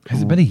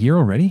 Has it been a year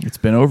already? It's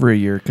been over a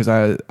year, because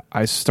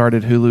I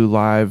started Hulu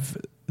Live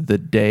the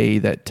day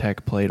that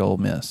Tech played Ole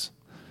Miss.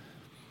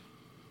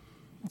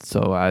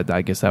 So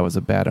I guess that was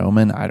a bad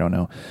omen. I don't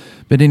know.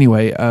 But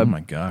anyway. Oh my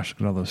gosh.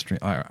 Look at all those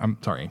streams. I'm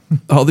sorry.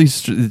 All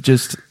these,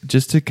 just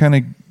to kind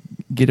of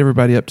get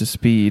everybody up to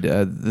speed.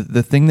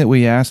 The thing that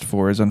we asked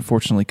for is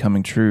unfortunately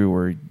coming true,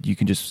 where you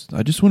can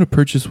I just want to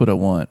purchase what I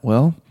want.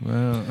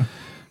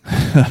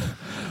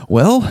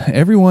 Well,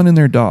 everyone and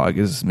their dog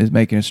is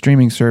making a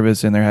streaming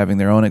service, and they're having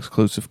their own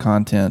exclusive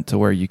content to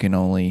where you can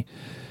only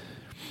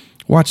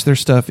watch their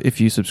stuff if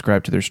you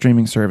subscribe to their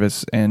streaming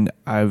service. And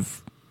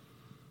I've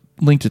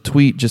linked a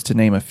tweet just to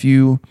name a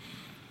few.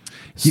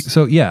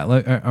 So yeah,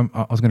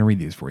 I was going to read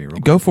these for you. Real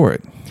quick. Go for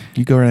it.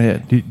 You go right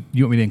ahead. Do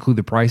you want me to include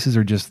the prices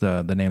or just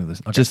the name of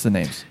this? Okay. Just the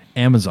names.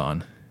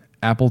 Amazon,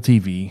 Apple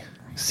TV,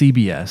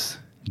 CBS,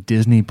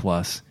 Disney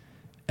Plus,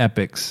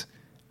 Epix,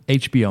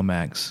 HBO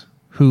Max,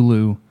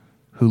 Hulu,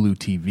 Hulu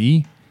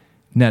TV,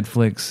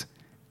 Netflix,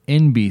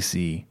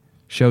 NBC,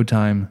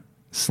 Showtime,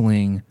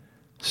 Sling,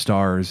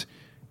 Stars,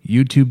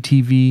 YouTube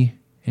TV,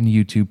 and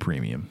YouTube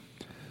Premium.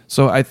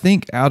 So I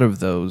think out of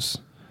those,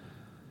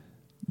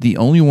 the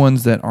only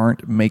ones that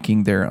aren't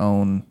making their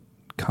own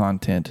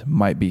content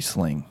might be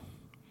Sling.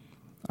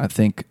 I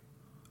think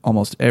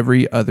almost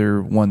every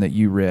other one that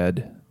you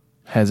read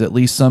has at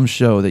least some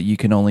show that you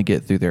can only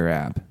get through their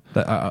app.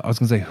 I was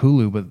going to say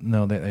Hulu, but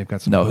no, they've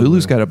got some. No, Hulu.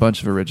 Hulu's got a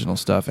bunch of original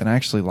stuff, and I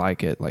actually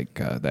like it. Like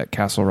that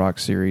Castle Rock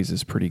series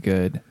is pretty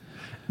good.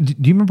 Do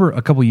you remember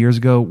a couple years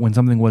ago when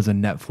something was a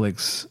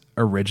Netflix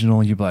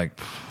original? You'd be like,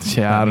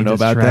 yeah, I don't know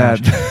about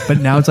trash. that. But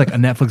now it's like a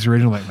Netflix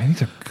original. Like, man,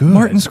 these are good.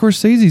 Martin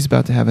Scorsese's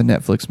about to have a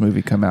Netflix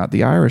movie come out,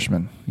 The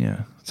Irishman.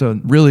 Yeah. So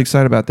really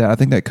excited about that. I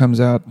think that comes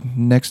out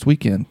next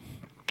weekend.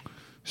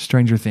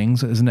 Stranger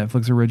Things is a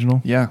Netflix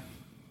original. Yeah.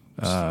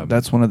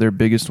 That's one of their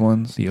biggest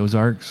ones. The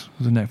Ozarks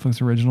was a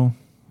Netflix original.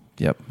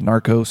 Yep.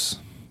 Narcos.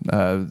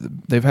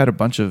 They've had a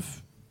bunch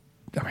of,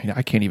 I mean,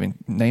 I can't even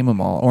name them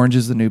all. Orange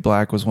is the New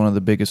Black was one of the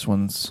biggest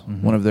ones,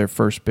 one of their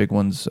first big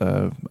ones,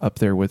 up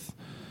there with,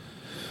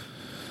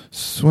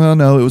 well,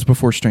 no, it was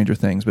before Stranger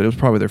Things, but it was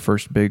probably their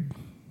first big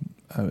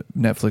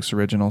Netflix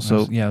original.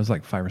 So it was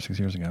like 5 or 6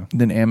 years ago.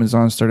 Then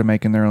Amazon started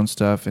making their own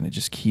stuff, and it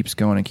just keeps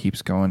going and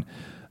keeps going.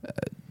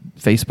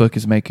 Facebook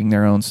is making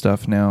their own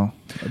stuff now.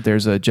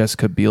 There's a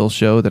Jessica Biel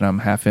show that I'm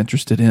half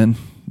interested in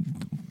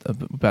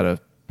about a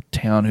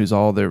town whose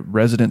all their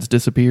residents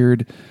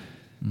disappeared.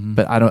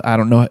 But I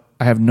don't know.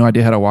 I have no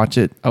idea how to watch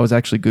it. I was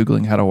actually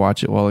Googling how to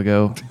watch it a while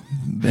ago,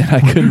 and I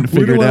couldn't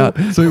figure it out.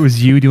 So it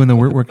was you doing the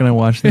work. Where can I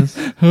watch this?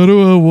 How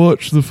do I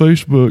watch the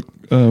Facebook?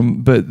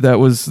 But that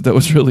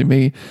was really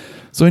me.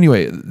 So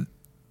anyway,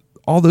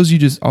 all those you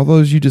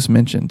just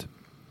mentioned,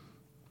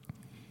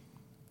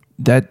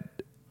 that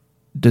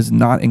does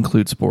not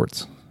include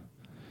sports,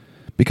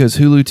 because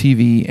Hulu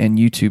TV and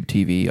YouTube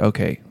TV,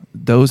 okay,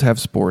 those have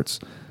sports.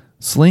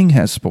 Sling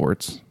has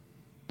sports.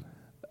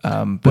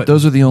 But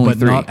those are the only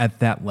three. But not at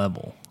that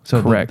level.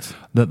 So correct.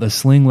 The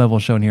Sling level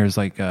shown here is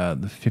like the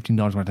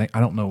 $15 one. I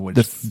don't know what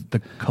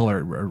the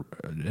color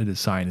it is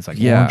signed. It's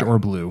like orange or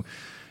blue.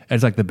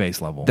 It's like the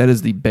base level. That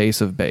is the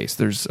base of base.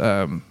 There's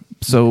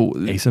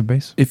Ace of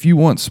base. If you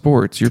want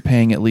sports, you're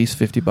paying at least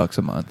 $50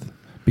 a month,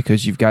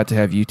 because you've got to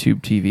have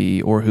YouTube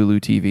TV or Hulu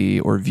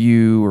TV or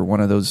View or one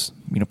of those,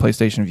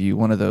 PlayStation View,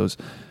 one of those,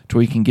 to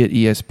where you can get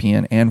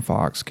ESPN and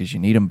Fox, because you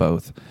need them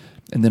both.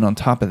 And then on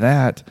top of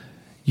that,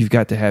 you've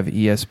got to have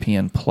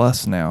ESPN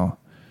Plus now,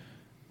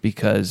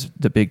 because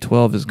the Big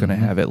 12 is going to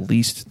have at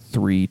least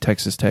 3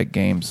 Texas Tech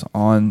games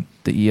on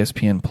the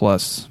ESPN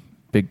Plus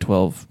Big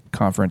 12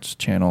 conference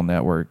channel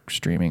network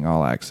streaming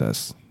all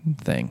access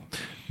thing.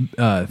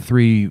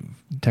 3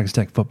 Texas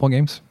Tech football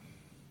games?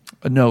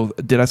 No,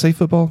 did I say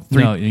football?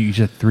 No, you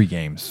said 3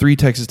 games. 3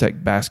 Texas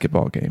Tech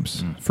basketball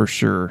games for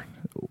sure.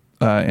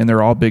 And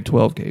they're all Big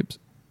 12 games.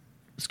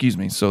 Excuse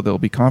me. So there'll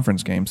be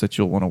conference games that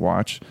you'll want to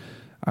watch.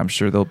 I'm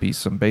sure there'll be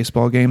some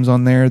baseball games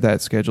on there.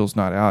 That schedule's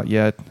not out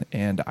yet.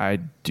 And I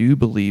do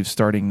believe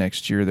starting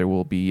next year there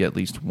will be at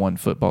least 1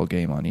 football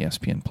game on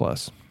ESPN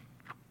Plus.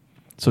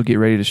 So get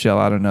ready to shell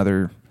out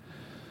another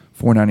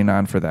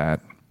 $4.99 for that.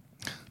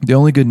 The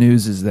only good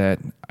news is that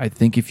I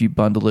think if you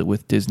bundle it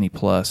with Disney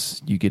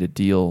Plus, you get a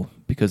deal,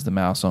 because the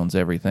mouse owns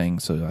everything.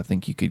 So I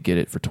think you could get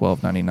it for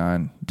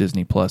 $12.99,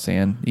 Disney Plus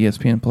and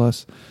ESPN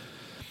Plus,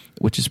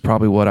 which is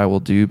probably what I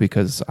will do,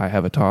 because I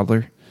have a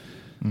toddler.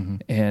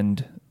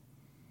 And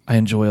I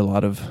enjoy a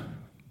lot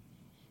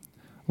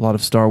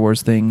of Star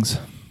Wars things.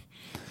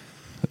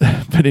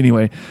 But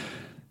anyway,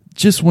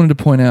 just wanted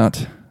to point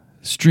out,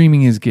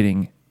 streaming is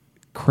getting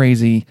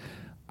crazy.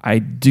 I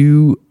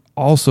do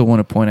also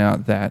want to point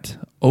out that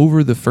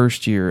over the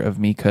first year of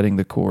me cutting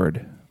the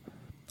cord,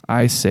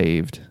 I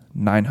saved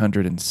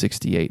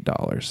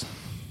 $968.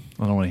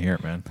 I don't want to hear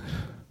it, man.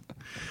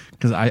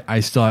 Because I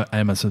still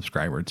am a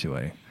subscriber to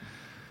a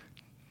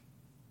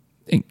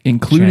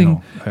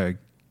including channel,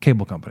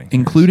 cable company,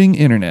 including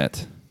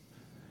internet.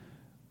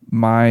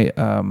 My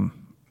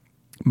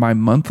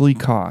monthly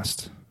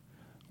cost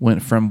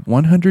went from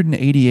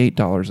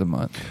 $188 a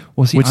month,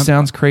 which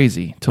sounds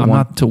crazy, to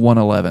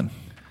 $111.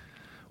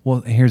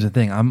 Well, here's the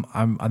thing.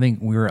 I think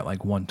we were at like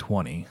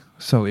 $120,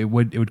 so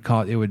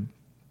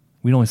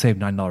we'd only save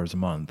 $9 a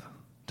month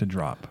to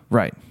drop.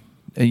 Right,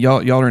 and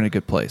y'all are in a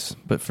good place,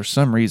 but for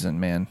some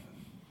reason, man,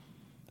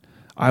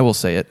 I will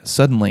say it,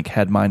 Suddenlink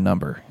had my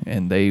number,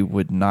 and they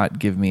would not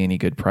give me any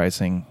good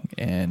pricing,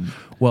 and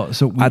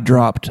I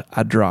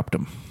dropped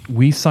them.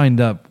 We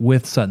signed up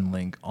with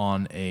Suddenlink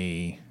on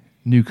a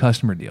new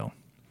customer deal,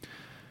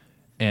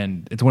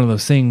 and it's one of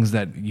those things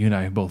that you and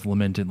I have both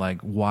lamented, like,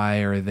 why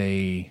are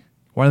they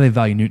Why do they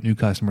value new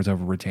customers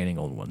over retaining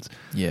old ones?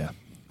 Yeah.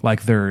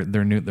 Like their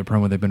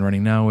promo they've been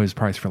running now is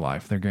price for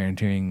life. They're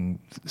guaranteeing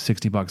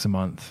 $60 a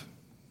month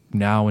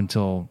now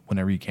until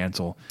whenever you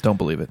cancel. Don't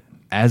believe it.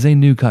 As a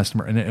new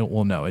customer, and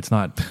no, it's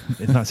not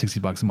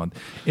 $60 a month.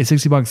 It's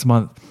 $60 a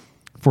month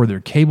for their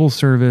cable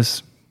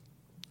service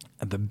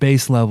at the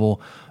base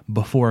level,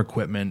 before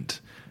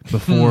equipment,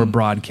 before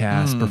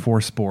broadcast,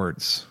 before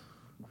sports.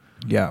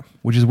 Yeah.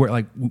 Which is where,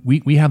 like,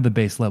 we have the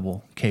base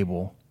level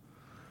cable,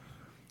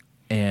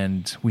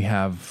 and we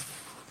have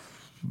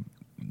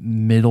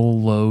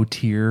middle low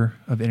tier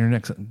of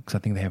internet, because I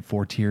think they have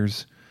 4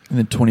 tiers. And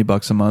then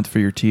 $20 a month for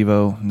your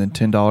TiVo, and then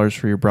 $10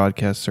 for your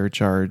broadcast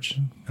surcharge.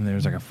 And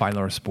there's like a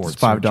 $5 sports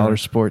 $5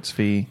 surcharge. sports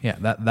fee. Yeah,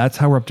 that's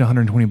how we're up to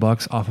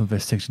 $120 off of a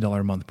 $60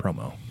 a month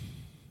promo.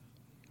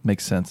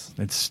 Makes sense.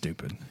 It's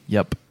stupid.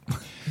 Yep.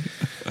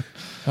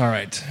 All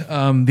right.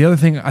 The other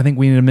thing I think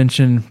we need to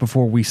mention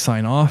before we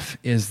sign off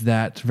is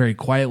that very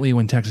quietly,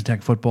 when Texas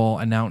Tech football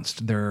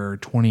announced their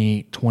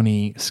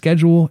 2020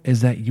 schedule, is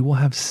that you will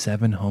have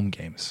 7 home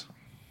games.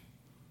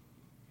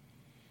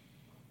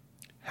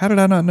 How did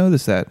I not know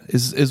that?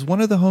 Is one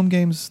of the home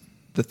games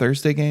the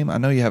Thursday game? I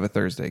know you have a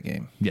Thursday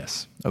game.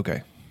 Yes.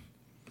 Okay.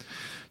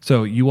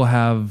 So you will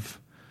have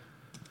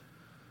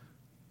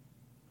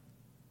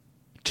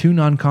 2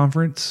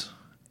 non-conference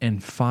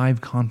and 5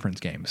 conference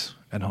games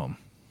at home.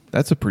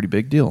 That's a pretty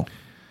big deal.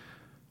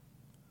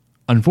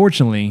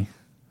 Unfortunately,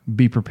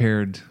 be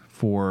prepared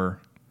for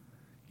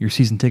your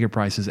season ticket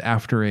prices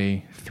after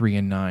a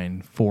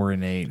 3-9,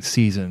 4-8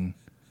 season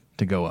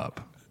to go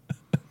up.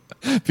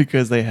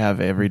 Because they have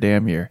every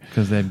damn year.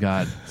 Because they've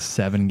got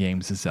 7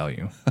 games to sell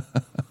you.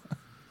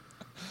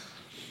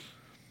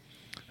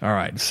 All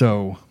right.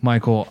 So,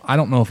 Michael, I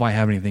don't know if I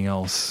have anything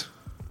else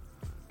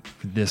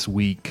this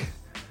week.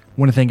 I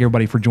want to thank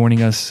everybody for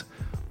joining us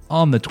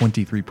on the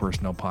 23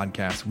 Personnel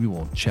Podcast. We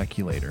will check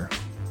you later.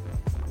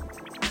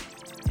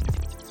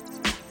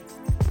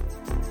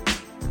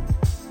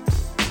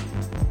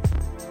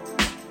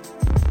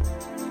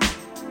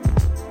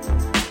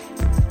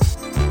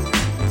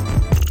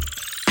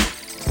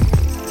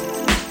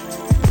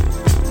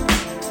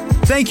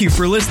 Thank you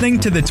for listening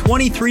to the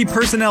 23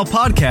 Personnel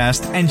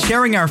Podcast and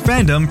sharing our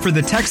fandom for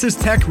the Texas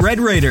Tech Red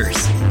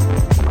Raiders.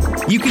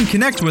 You can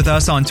connect with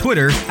us on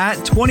Twitter at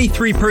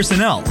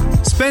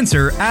 23personnel,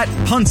 Spencer at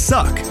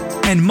Puntsuck,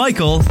 and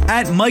Michael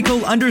at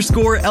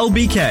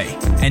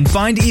Michael_LBK, and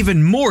find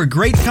even more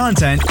great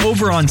content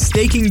over on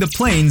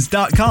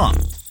stakingtheplains.com.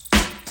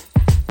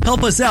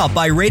 Help us out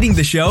by rating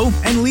the show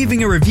and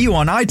leaving a review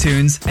on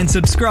iTunes, and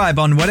subscribe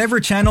on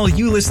whatever channel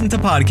you listen to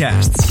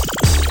podcasts.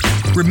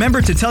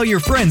 Remember to tell your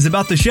friends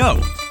about the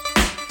show.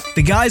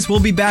 The guys will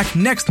be back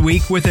next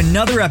week with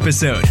another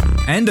episode.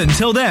 And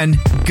until then,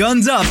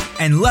 guns up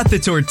and let the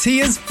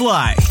tortillas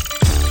fly.